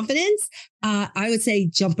about confidence, I would say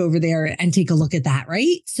jump over there and take a look at that,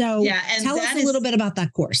 right? So tell us a little bit about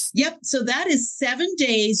that course. Yep. So that is 7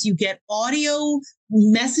 days. You get audio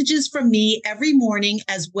messages from me every morning,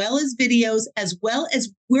 as well as videos, as well as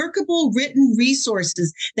workable written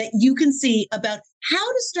resources that you can see about how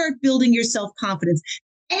to start building your self-confidence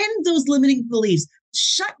and those limiting beliefs.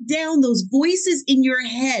 Shut down those voices in your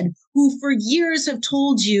head who for years have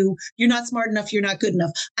told you you're not smart enough, you're not good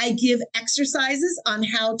enough. I give exercises on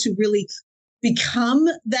how to really become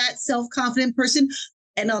that self-confident person.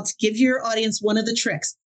 And I'll give your audience one of the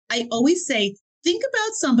tricks. I always say, think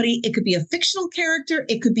about somebody. It could be a fictional character.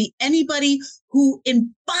 It could be anybody who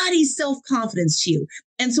embodies self-confidence to you.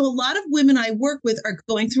 And so a lot of women I work with are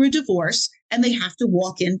going through a divorce and they have to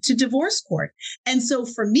walk into divorce court. And so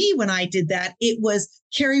for me, when I did that, it was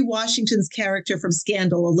Kerry Washington's character from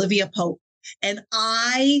Scandal, Olivia Pope. And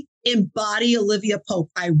I embody Olivia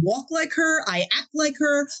Pope. I walk like her. I act like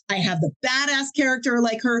her. I have the badass character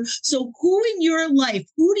like her. So who in your life,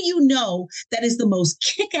 who do you know that is the most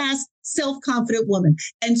kick-ass self-confident woman?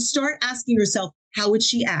 And start asking yourself, how would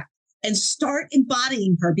she act? And start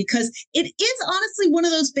embodying her, because it is honestly one of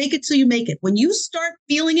those fake it till you make it. When you start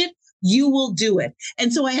feeling it, you will do it.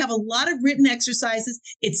 And so I have a lot of written exercises.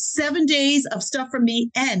 It's 7 days of stuff from me,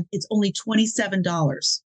 and it's only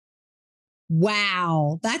 $27.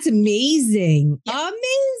 Wow. That's amazing. Yeah.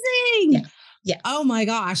 Amazing. Yeah. Yeah. Oh my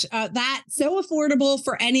gosh. That's so affordable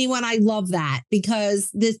for anyone. I love that,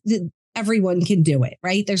 because everyone can do it,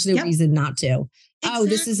 right? There's no reason not to. Exactly. Oh,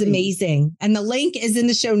 this is amazing. And the link is in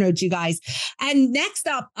the show notes, you guys. And next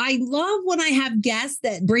up, I love when I have guests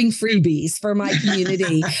that bring freebies for my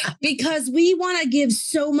community because we want to give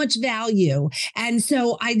so much value. And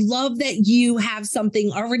so I love that you have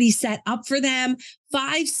something already set up for them.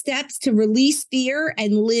 5 steps to release fear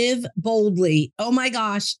and live boldly. Oh my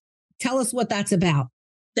gosh. Tell us what that's about.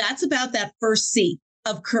 That's about that first C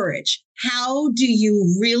of courage. How do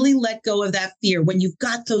you really let go of that fear when you've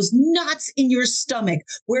got those knots in your stomach,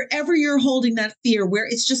 wherever you're holding that fear, where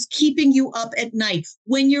it's just keeping you up at night,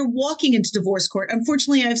 when you're walking into divorce court?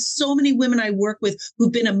 Unfortunately, I have so many women I work with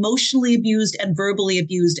who've been emotionally abused and verbally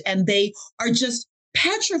abused, and they are just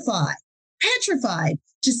petrified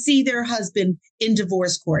to see their husband in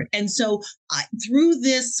divorce court. And so through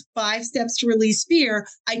this 5 steps to release fear,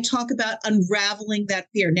 I talk about unraveling that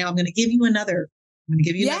fear. Now I'm going to give you another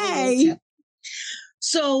little tip.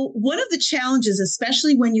 So one of the challenges,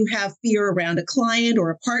 especially when you have fear around a client or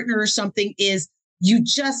a partner or something, is you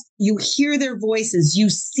hear their voices, you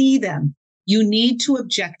see them, you need to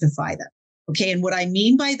objectify them. Okay. And what I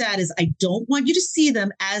mean by that is I don't want you to see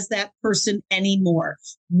them as that person anymore.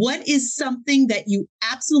 What is something that you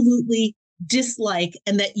absolutely dislike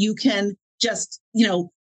and that you can just,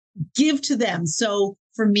 give to them? So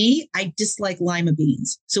for me, I dislike lima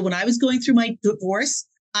beans. So when I was going through my divorce,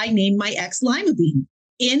 I named my ex Lima Bean.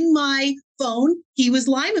 In my phone, he was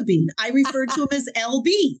Lima Bean. I referred to him as LB.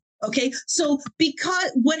 Okay. So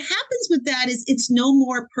because what happens with that is it's no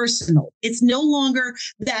more personal. It's no longer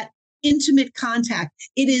that intimate contact.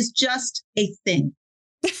 It is just a thing.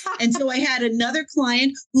 And so I had another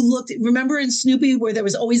client who looked, remember in Snoopy where there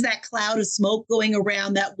was always that cloud of smoke going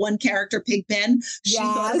around that one character, Pigpen? She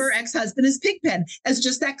thought of her ex-husband as Pigpen, as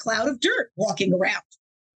just that cloud of dirt walking around.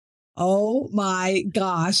 Oh my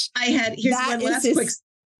gosh. Here's one last quick.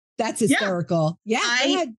 That's hysterical. Yeah.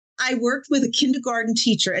 Go ahead. I worked with a kindergarten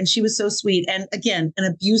teacher and she was so sweet. And again, an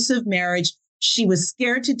abusive marriage. She was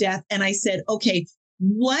scared to death. And I said, okay,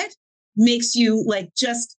 what makes you like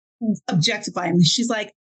just objectify me? She's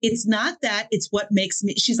like, it's not that, it's what makes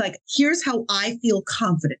me. She's like, here's how I feel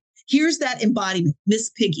confident. Here's that embodiment,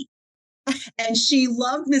 Miss Piggy. And she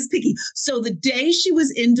loved Miss Piggy. So the day she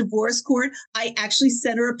was in divorce court, I actually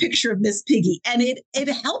sent her a picture of Miss Piggy and it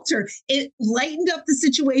helped her. It lightened up the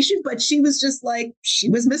situation, but she was just like, she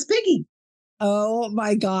was Miss Piggy. Oh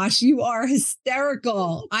my gosh, you are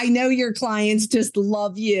hysterical. I know your clients just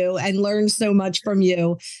love you and learn so much from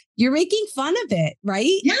you. You're making fun of it,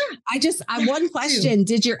 right? Yeah. I one question.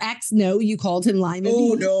 Did your ex know you called him Lima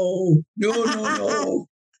Bean? Oh, no.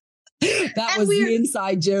 That was the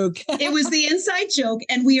inside joke. It was the inside joke.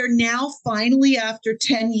 And we are now finally, after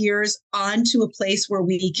 10 years, on to a place where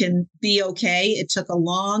we can be okay. It took a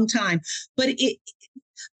long time. But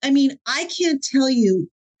I can't tell you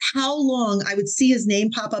how long I would see his name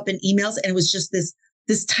pop up in emails. And it was just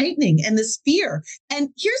this tightening and this fear. And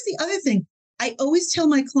here's the other thing. I always tell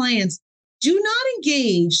my clients, do not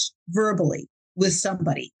engage verbally with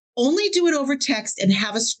somebody. Only do it over text and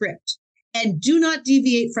have a script. And do not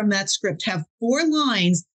deviate from that script. Have 4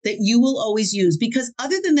 lines that you will always use, because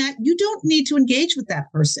other than that, you don't need to engage with that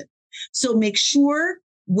person. So make sure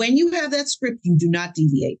when you have that script, you do not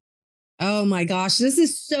deviate. Oh my gosh, this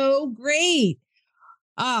is so great.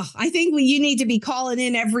 I think you need to be calling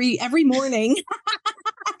in every morning,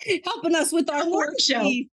 helping us with our morning show.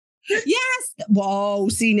 Yes. Whoa.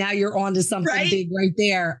 See, now you're on to something big right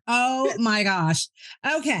there. Oh my gosh.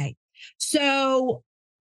 Okay. So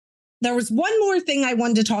there was one more thing I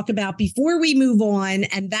wanted to talk about before we move on,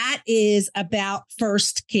 and that is about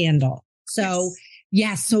First Candle. So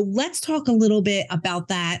yes, so let's talk a little bit about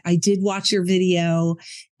that. I did watch your video,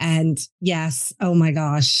 and yes, oh my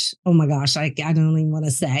gosh, I don't even want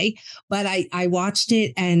to say, but I watched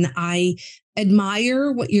it and I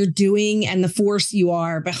admire what you're doing and the force you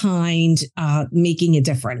are behind making a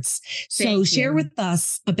difference. So share with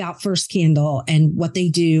us about First Candle and what they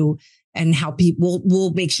do, and how people,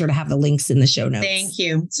 we'll make sure to have the links in the show notes. Thank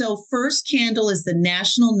you. So First Candle is the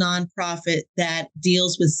national nonprofit that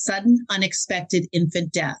deals with sudden unexpected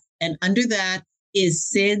infant death. And under that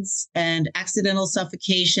is SIDS and accidental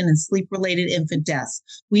suffocation and sleep-related infant deaths.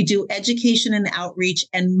 We do education and outreach.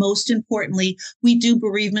 And most importantly, we do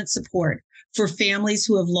bereavement support for families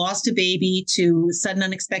who have lost a baby to sudden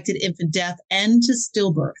unexpected infant death and to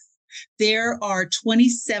stillbirth. There are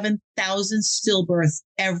 27,000 stillbirths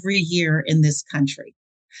every year in this country.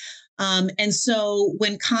 And so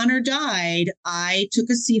when Connor died, I took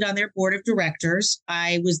a seat on their board of directors.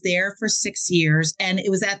 I was there for 6 years. And it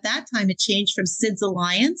was at that time it changed from SIDS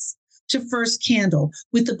Alliance to First Candle,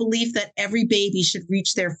 with the belief that every baby should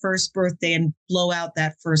reach their first birthday and blow out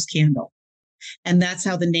that first candle. And that's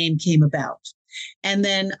how the name came about. And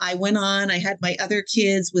then I went on, I had my other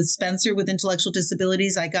kids with Spencer with intellectual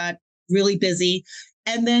disabilities. I got really busy.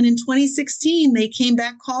 And then in 2016, they came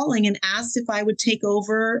back calling and asked if I would take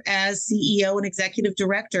over as CEO and executive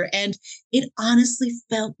director. And it honestly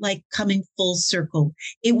felt like coming full circle.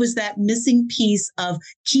 It was that missing piece of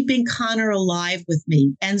keeping Connor alive with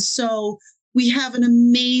me. And so we have an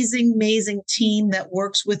amazing, amazing team that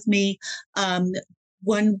works with me.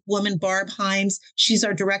 One woman, Barb Himes, she's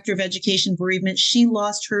our director of education bereavement. She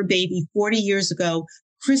lost her baby 40 years ago,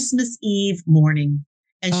 Christmas Eve morning.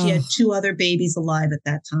 And she had 2 other babies alive at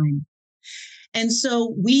that time. And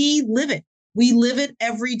so we live it. We live it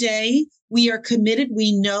every day. We are committed.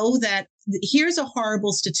 We know that here's a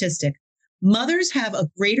horrible statistic. Mothers have a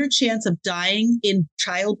greater chance of dying in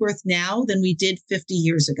childbirth now than we did 50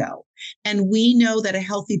 years ago. And we know that a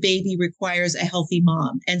healthy baby requires a healthy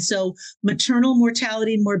mom. And so maternal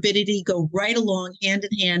mortality and morbidity go right along hand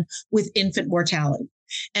in hand with infant mortality.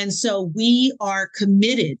 And so we are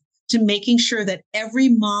committed to making sure that every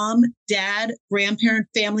mom, dad, grandparent,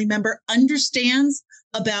 family member understands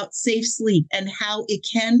about safe sleep and how it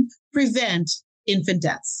can prevent infant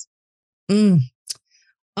deaths.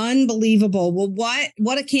 Unbelievable. Well,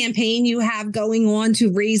 what a campaign you have going on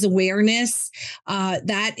to raise awareness.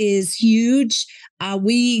 That is huge.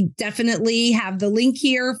 We definitely have the link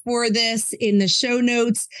here for this in the show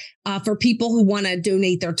notes for people who want to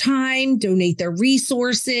donate their time, donate their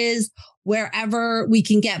resources, wherever we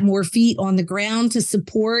can get more feet on the ground to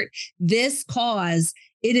support this cause.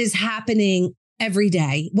 It is happening every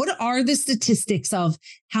day. What are the statistics of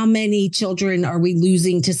how many children are we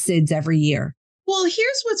losing to SIDS every year? Well,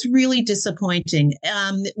 here's what's really disappointing.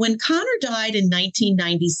 When Connor died in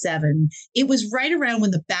 1997, it was right around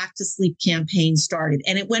when the Back to Sleep campaign started,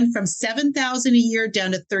 and it went from 7,000 a year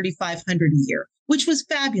down to 3,500 a year, which was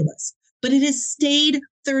fabulous. But it has stayed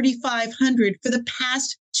 3,500 for the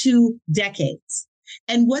past 2 decades.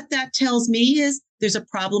 And what that tells me is there's a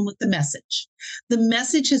problem with the message. The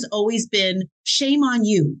message has always been, shame on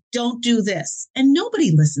you, don't do this. And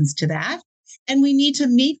nobody listens to that. And we need to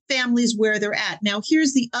meet families where they're at. Now,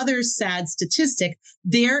 here's the other sad statistic.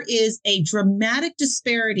 There is a dramatic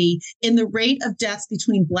disparity in the rate of deaths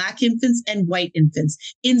between Black infants and white infants.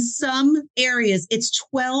 In some areas, it's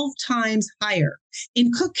 12 times higher.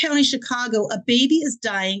 In Cook County, Chicago, a baby is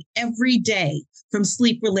dying every day from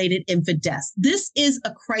sleep-related infant deaths. This is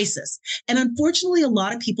a crisis. And unfortunately, a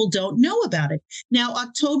lot of people don't know about it. Now,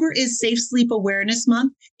 October is Safe Sleep Awareness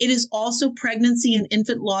Month. It is also Pregnancy and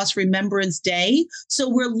Infant Loss Remembrance Day. So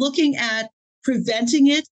we're looking at preventing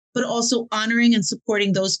it, but also honoring and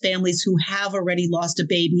supporting those families who have already lost a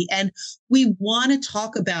baby. And we want to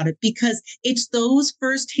talk about it because it's those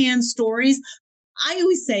firsthand stories. I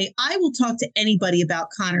always say, I will talk to anybody about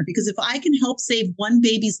Connor because if I can help save one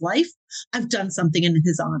baby's life, I've done something in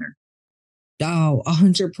his honor. Oh,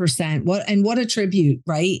 100%. What a tribute,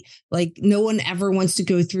 right? Like no one ever wants to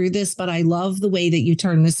go through this, but I love the way that you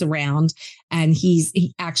turn this around and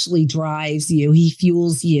he actually drives you. He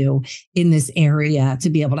fuels you in this area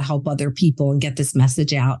to be able to help other people and get this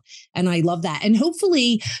message out. And I love that. And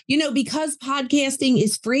hopefully, because podcasting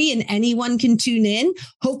is free and anyone can tune in,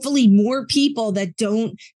 hopefully more people that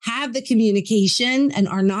don't have the communication and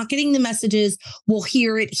are not getting the messages will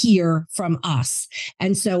hear it here from us.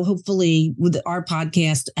 And so hopefully our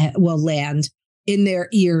podcast will land in their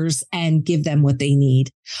ears and give them what they need.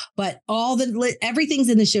 But everything's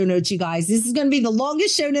in the show notes, you guys. This is going to be the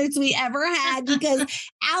longest show notes we ever had because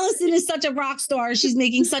Alison is such a rock star. She's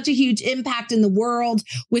making such a huge impact in the world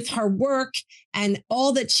with her work and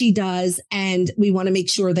all that she does. And we want to make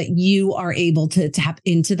sure that you are able to tap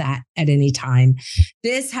into that at any time.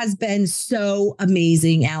 This has been so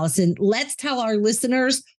amazing, Alison. Let's tell our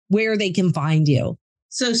listeners where they can find you.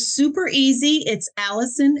 So super easy. It's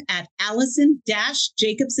Alison at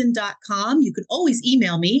alison-jacobson.com. You can always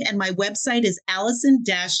email me and my website is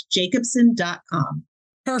alison-jacobson.com.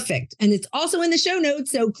 Perfect. And it's also in the show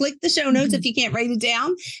notes. So click the show notes if you can't write it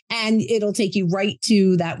down and it'll take you right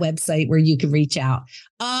to that website where you can reach out.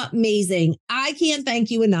 Amazing. I can't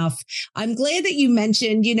thank you enough. I'm glad that you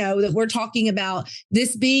mentioned, that we're talking about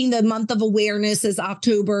this being the month of awareness as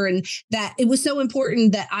October and that it was so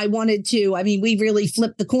important that I wanted to, we really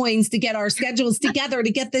flipped the coins to get our schedules together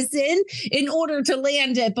to get this in order to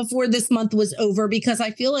land it before this month was over, because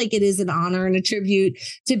I feel like it is an honor and a tribute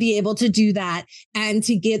to be able to do that and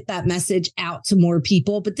to get that message out to more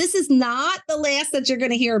people. But this is not the last that you're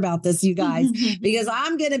going to hear about this, you guys, because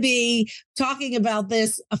I'm going to be talking about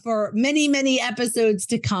this for many, many episodes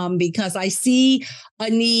to come because I see a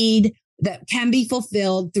need that can be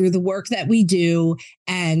fulfilled through the work that we do.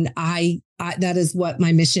 And I that is what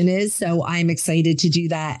my mission is. So I'm excited to do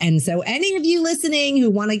that. And so any of you listening who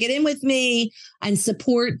want to get in with me and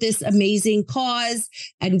support this amazing cause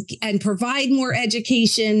and provide more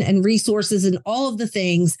education and resources and all of the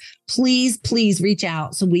things, please reach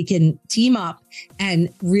out so we can team up and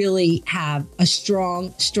really have a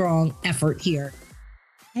strong effort here.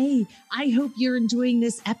 Hey, I hope you're enjoying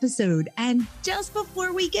this episode. And just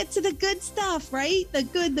before we get to the good stuff, right? The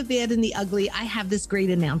good, the bad, and the ugly, I have this great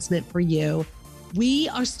announcement for you. We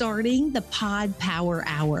are starting the Pod Power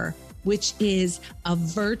Hour, which is a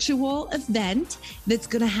virtual event that's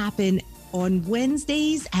going to happen on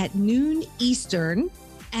Wednesdays at noon Eastern.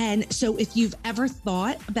 And so if you've ever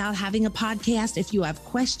thought about having a podcast, if you have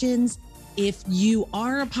questions, if you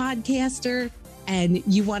are a podcaster, and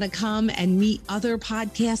you want to come and meet other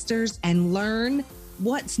podcasters and learn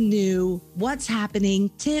what's new, what's happening,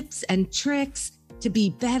 tips and tricks to be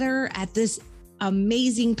better at this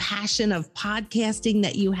amazing passion of podcasting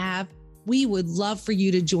that you have, we would love for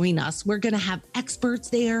you to join us. We're going to have experts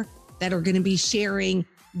there that are going to be sharing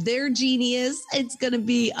They're genius. It's going to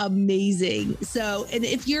be amazing. So, and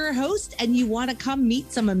if you're a host and you want to come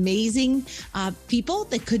meet some amazing people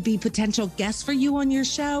that could be potential guests for you on your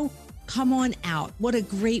show, come on out. What a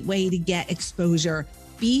great way to get exposure.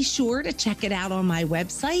 Be sure to check it out on my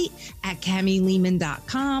website at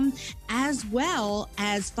CamiLehman.com, as well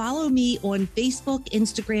as follow me on Facebook,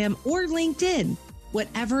 Instagram, or LinkedIn.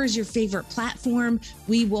 Whatever is your favorite platform,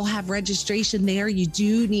 we will have registration there. You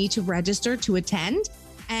do need to register to attend,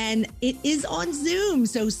 and it is on Zoom.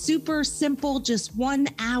 So super simple, just 1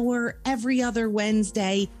 hour every other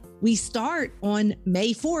Wednesday. We start on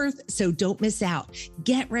May 4th, so don't miss out.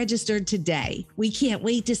 Get registered today. We can't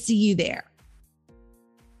wait to see you there.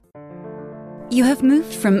 You have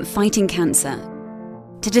moved from fighting cancer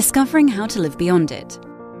to discovering how to live beyond it.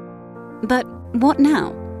 But what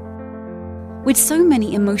now? With so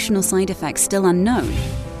many emotional side effects still unknown,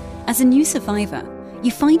 as a new survivor,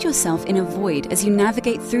 you find yourself in a void as you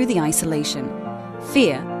navigate through the isolation,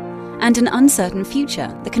 fear, and an uncertain future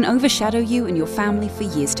that can overshadow you and your family for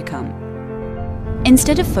years to come.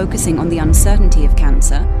 Instead of focusing on the uncertainty of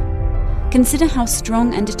cancer, consider how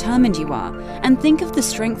strong and determined you are, and think of the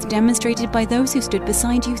strength demonstrated by those who stood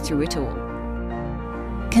beside you through it all.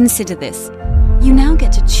 Consider this: you now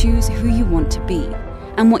get to choose who you want to be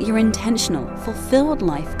and what your intentional, fulfilled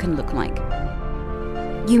life can look like.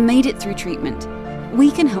 You made it through treatment.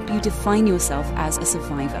 We can help you define yourself as a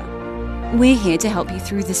survivor. We're here to help you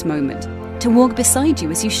through this moment, to walk beside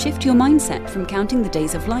you as you shift your mindset from counting the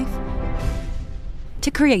days of life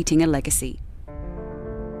to creating a legacy.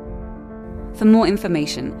 For more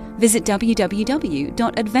information, visit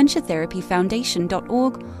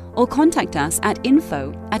www.adventuretherapyfoundation.org or contact us at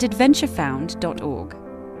info@adventurefound.org.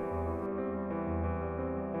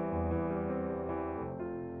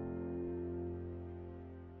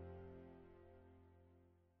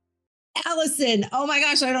 Alison, oh my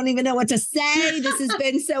gosh, I don't even know what to say. This has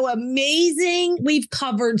been so amazing. We've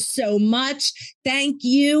covered so much. Thank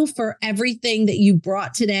you for everything that you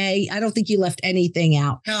brought today. I don't think you left anything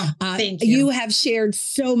out. Oh, thank you. You have shared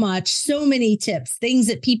so much, so many tips, things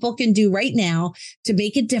that people can do right now to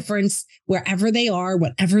make a difference wherever they are,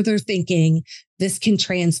 whatever they're thinking. This can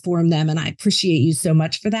transform them. And I appreciate you so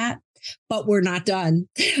much for that. But we're not done,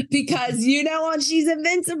 because on She's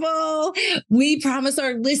Invincible, we promise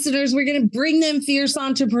our listeners we're going to bring them fierce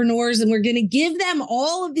entrepreneurs, and we're going to give them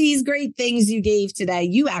all of these great things you gave today.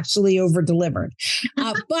 You actually over-delivered.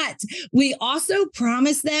 But we also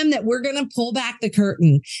promise them that we're going to pull back the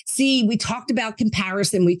curtain. See, we talked about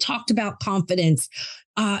comparison. We talked about confidence.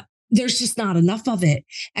 There's just not enough of it.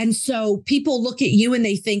 And so people look at you and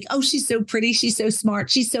they think, oh, she's so pretty. She's so smart.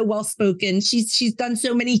 She's so well-spoken. She's done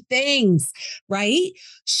so many things, right?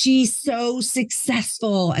 She's so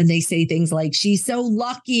successful. And they say things like, she's so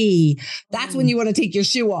lucky. That's when you want to take your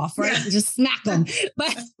shoe off, right? And just smack them.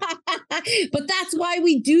 But that's why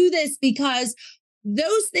we do this, because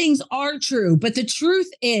those things are true. But the truth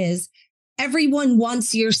is, everyone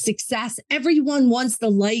wants your success. Everyone wants the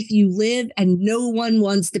life you live, and no one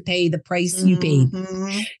wants to pay the price you pay.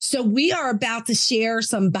 So we are about to share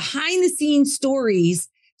some behind the scenes stories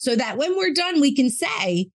so that when we're done, we can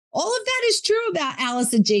say all of that is true about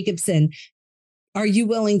Alison Jacobson. Are you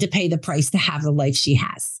willing to pay the price to have the life she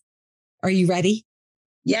has? Are you ready?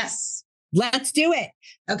 Yes. Let's do it.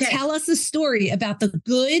 Okay. Tell us a story about the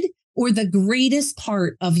good or the greatest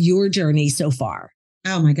part of your journey so far.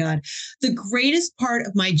 Oh my God. The greatest part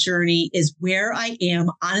of my journey is where I am,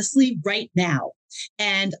 honestly, right now.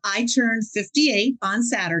 And I turned 58 on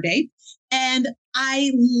Saturday, and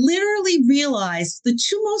I literally realized the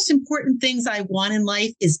two most important things I want in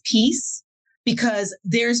life is peace, because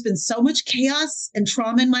there's been so much chaos and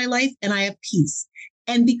trauma in my life, and I have peace.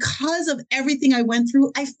 And because of everything I went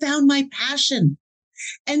through, I found my passion.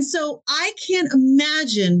 And so I can't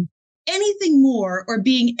imagine anything more or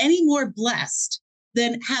being any more blessed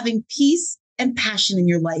than having peace and passion in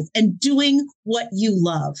your life and doing what you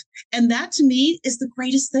love. And that to me is the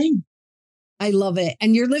greatest thing. I love it.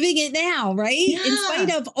 And you're living it now, right? Yeah. In spite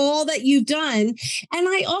of all that you've done. And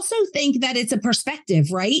I also think that it's a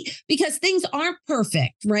perspective, right? Because things aren't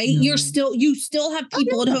perfect, right? No. You still have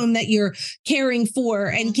people at home that you're caring for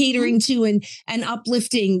and catering to and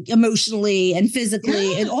uplifting emotionally and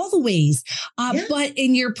physically in all the ways. But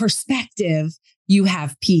in your perspective, you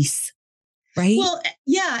have peace. Right. Well,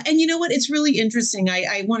 yeah. And you know what? It's really interesting.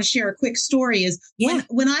 I want to share a quick story is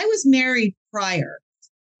when I was married prior,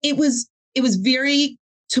 it was very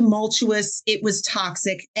tumultuous. It was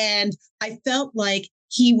toxic. And I felt like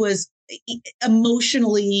he was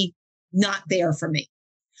emotionally not there for me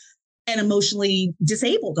and emotionally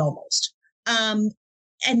disabled almost. And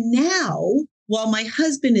now while my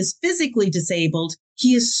husband is physically disabled,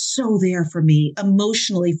 he is so there for me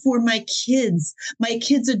emotionally, for my kids. My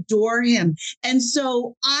kids adore him. And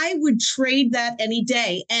so I would trade that any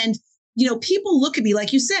day. And, people look at me,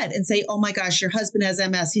 like you said, and say, oh my gosh, your husband has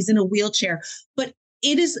MS. He's in a wheelchair. But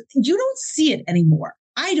you don't see it anymore.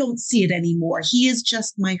 I don't see it anymore. He is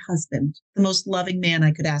just my husband, the most loving man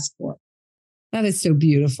I could ask for. That is so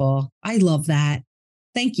beautiful. I love that.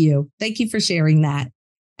 Thank you. Thank you for sharing that.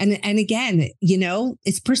 And again,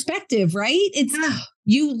 it's perspective, right? It's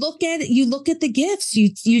you look at the gifts.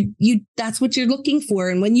 You that's what you're looking for.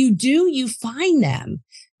 And when you do, you find them.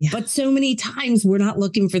 Yeah. But so many times we're not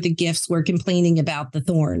looking for the gifts. We're complaining about the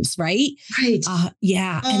thorns, right? Right.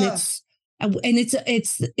 And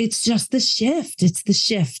it's just the shift. It's the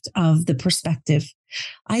shift of the perspective.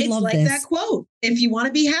 I love like this. That quote. If you want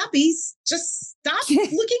to be happy, just stop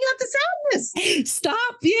looking at the sadness.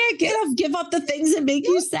 Stop. Yeah. Give up the things that make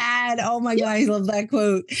you sad. Oh my God. I love that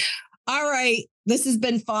quote. All right. This has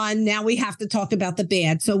been fun. Now we have to talk about the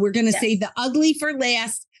bad. So we're going to save the ugly for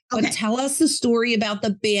last, but tell us the story about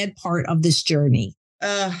the bad part of this journey.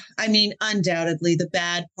 Undoubtedly, the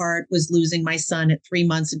bad part was losing my son at 3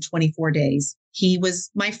 months and 24 days. He was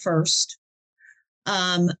my first.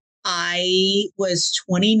 I was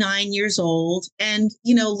 29 years old. And,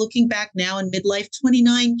 looking back now in midlife,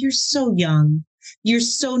 29, you're so young. You're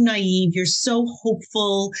so naive. You're so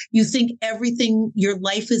hopeful. You think your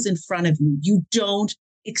life is in front of you. You don't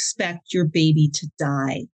expect your baby to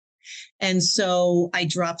die. And so I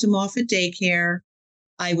dropped him off at daycare.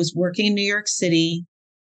 I was working in New York City.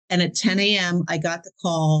 And at 10 a.m., I got the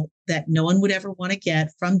call that no one would ever want to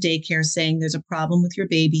get from daycare saying there's a problem with your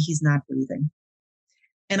baby. He's not breathing.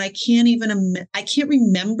 And I can't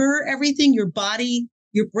remember everything. Your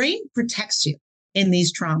brain protects you in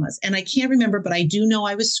these traumas. And I can't remember, but I do know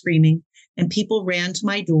I was screaming and people ran to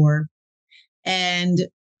my door. And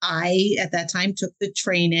I, at that time, took the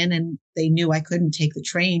train in and they knew I couldn't take the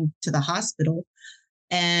train to the hospital.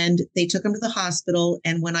 And they took him to the hospital.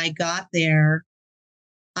 And when I got there,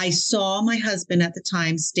 I saw my husband at the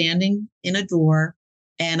time standing in a door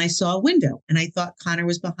and I saw a window and I thought Connor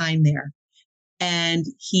was behind there. And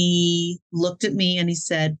he looked at me and he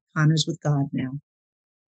said, Connor's with God now.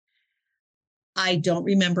 I don't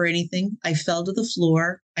remember anything. I fell to the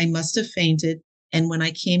floor. I must have fainted. And when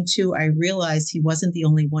I came to, I realized he wasn't the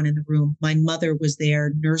only one in the room. My mother was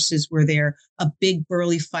there. Nurses were there. A big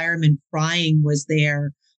burly fireman crying was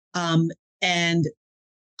there. And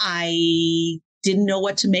I didn't know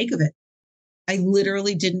what to make of it. I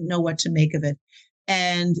literally didn't know what to make of it.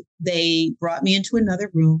 And they brought me into another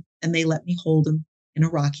room and they let me hold him in a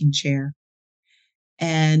rocking chair.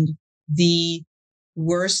 And the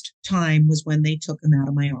worst time was when they took him out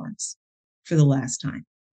of my arms for the last time.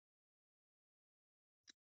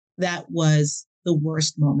 That was the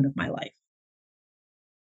worst moment of my life.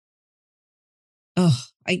 Oh,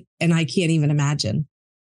 I can't even imagine.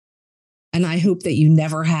 And I hope that you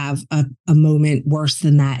never have a moment worse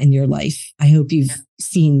than that in your life. I hope you've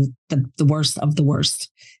seen the worst of the worst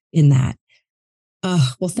in that.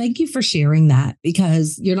 Well, thank you for sharing that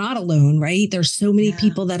because you're not alone, right? There's so many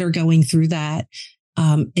people that are going through that.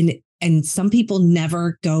 And some people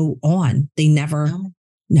never go on. They never,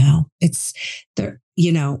 no, it's there,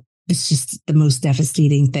 it's just the most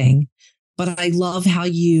devastating thing. But I love how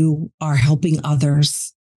you are helping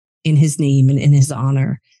others in his name and in his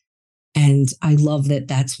honor. And I love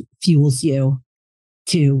that fuels you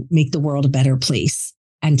to make the world a better place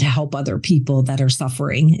and to help other people that are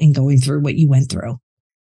suffering and going through what you went through.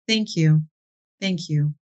 Thank you. Thank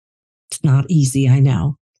you. It's not easy, I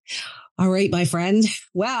know. All right, my friend.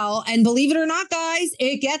 Well, and believe it or not, guys,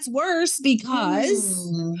 it gets worse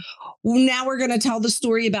because now we're going to tell the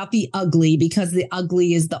story about the ugly because the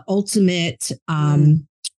ugly is the ultimate.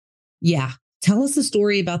 Tell us the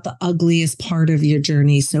story about the ugliest part of your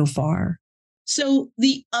journey so far. So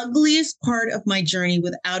the ugliest part of my journey,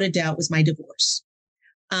 without a doubt, was my divorce.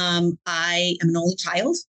 I am an only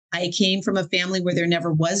child. I came from a family where there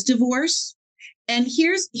never was divorce. And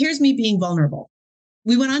here's me being vulnerable.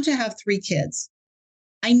 We went on to have 3 kids.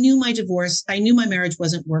 I knew my marriage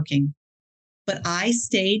wasn't working, but I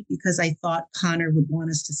stayed because I thought Connor would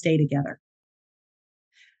want us to stay together.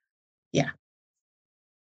 Yeah.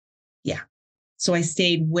 So I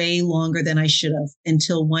stayed way longer than I should have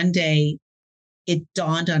until one day it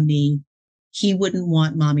dawned on me, he wouldn't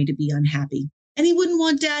want mommy to be unhappy and he wouldn't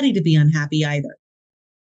want daddy to be unhappy either.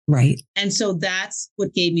 Right. And so that's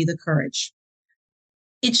what gave me the courage.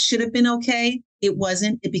 It should have been okay. It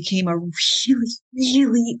wasn't. It became a really,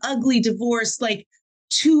 really ugly divorce. Like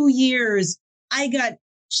 2 years, I got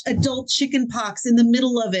adult chicken pox in the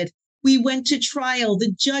middle of it. We went to trial.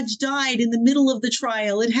 The judge died in the middle of the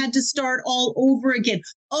trial. It had to start all over again.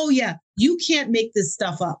 Oh, yeah, you can't make this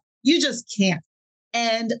stuff up. You just can't.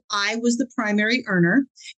 And I was the primary earner,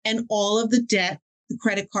 and all of the debt, the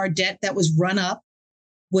credit card debt that was run up,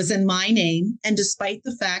 was in my name. And despite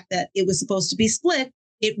the fact that it was supposed to be split,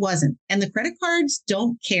 it wasn't. And the credit cards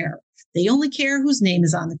don't care. They only care whose name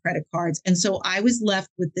is on the credit cards. And so I was left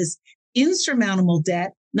with this insurmountable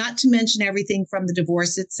debt, not to mention everything from the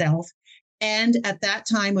divorce itself. And at that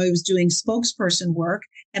time, I was doing spokesperson work,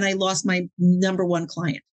 and I lost my number one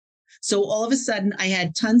client. So all of a sudden, I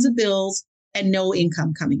had tons of bills and no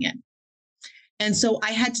income coming in. And so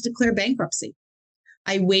I had to declare bankruptcy.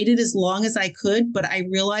 I waited as long as I could, but I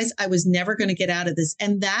realized I was never going to get out of this.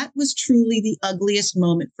 And that was truly the ugliest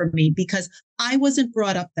moment for me, because I wasn't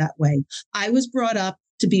brought up that way. I was brought up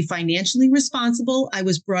to be financially responsible. I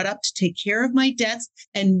was brought up to take care of my debts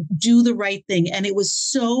and do the right thing. And it was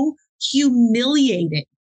so humiliating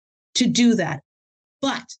to do that.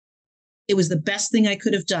 But it was the best thing I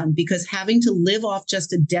could have done, because having to live off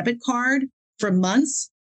just a debit card for months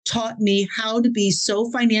taught me how to be so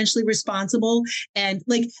financially responsible. And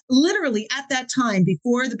like literally at that time,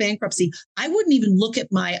 before the bankruptcy, I wouldn't even look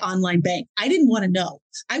at my online bank. I didn't want to know.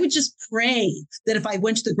 I would just pray that if I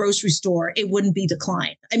went to the grocery store, it wouldn't be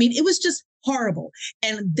declined. I mean, it was just horrible.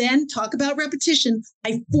 And then talk about repetition.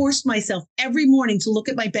 I forced myself every morning to look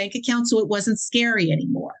at my bank account so it wasn't scary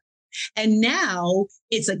anymore. And now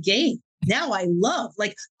it's a game. Now I love,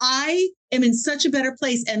 like, I am in such a better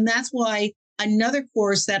place. And that's why another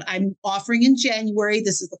course that I'm offering in January,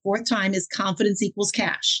 this is the 4th time, is Confidence Equals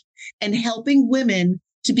Cash, and helping women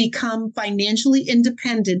to become financially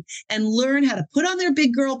independent and learn how to put on their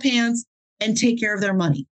big girl pants and take care of their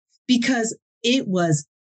money, because it was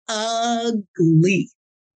ugly.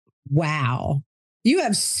 Wow. You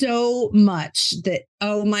have so much that,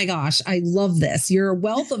 oh my gosh, I love this. You're a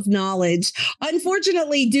wealth of knowledge,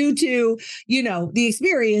 unfortunately, due to, the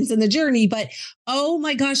experience and the journey. But oh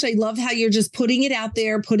my gosh, I love how you're just putting it out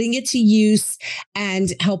there, putting it to use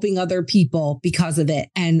and helping other people because of it.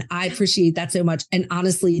 And I appreciate that so much. And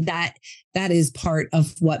honestly, that is part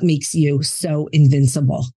of what makes you so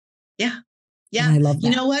invincible. Yeah. Yeah. And I love that.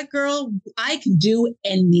 You know what, girl? I can do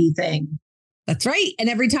anything. That's right. And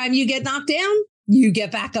every time you get knocked down, you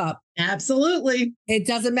get back up. Absolutely. It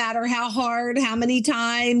doesn't matter how hard, how many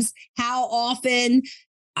times, how often.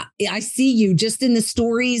 I see you just in the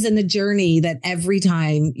stories and the journey, that every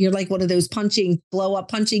time you're like one of those blow up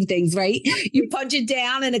punching things, right? You punch it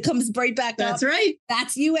down and it comes right back up. That's right.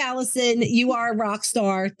 That's you, Alison. You are a rock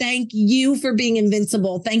star. Thank you for being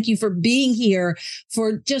invincible. Thank you for being here,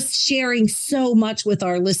 for just sharing so much with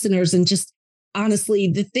our listeners. And just honestly,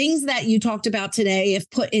 the things that you talked about today, if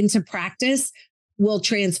put into practice, will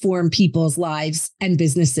transform people's lives and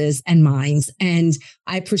businesses and minds. And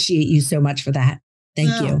I appreciate you so much for that.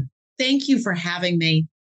 Thank you. Thank you for having me.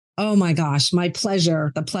 Oh my gosh, my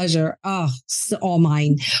pleasure. The pleasure. Oh, it's all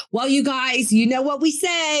mine. Well, you guys, you know what we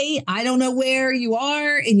say. I don't know where you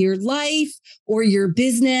are in your life or your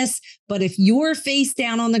business, but if you're face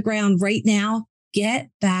down on the ground right now, get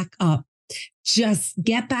back up. Just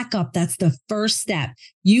get back up. That's the first step.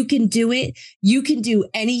 You can do it. You can do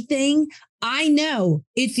anything. I know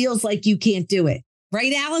it feels like you can't do it.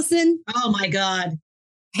 Right, Alison? Oh my God.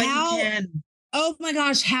 But you can. Oh my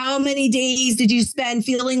gosh, how many days did you spend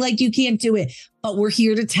feeling like you can't do it? But we're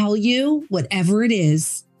here to tell you, whatever it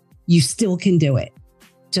is, you still can do it.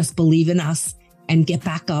 Just believe in us and get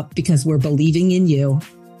back up, because we're believing in you.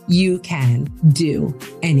 You can do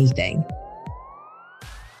anything.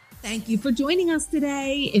 Thank you for joining us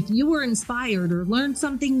today. If you were inspired or learned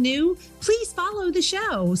something new, please follow the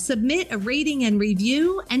show, submit a rating and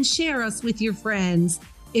review, and share us with your friends.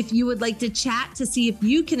 If you would like to chat to see if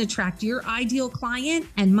you can attract your ideal client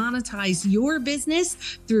and monetize your business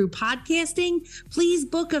through podcasting, please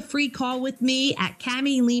book a free call with me at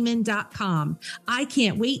CamiLehman.com. I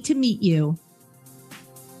can't wait to meet you.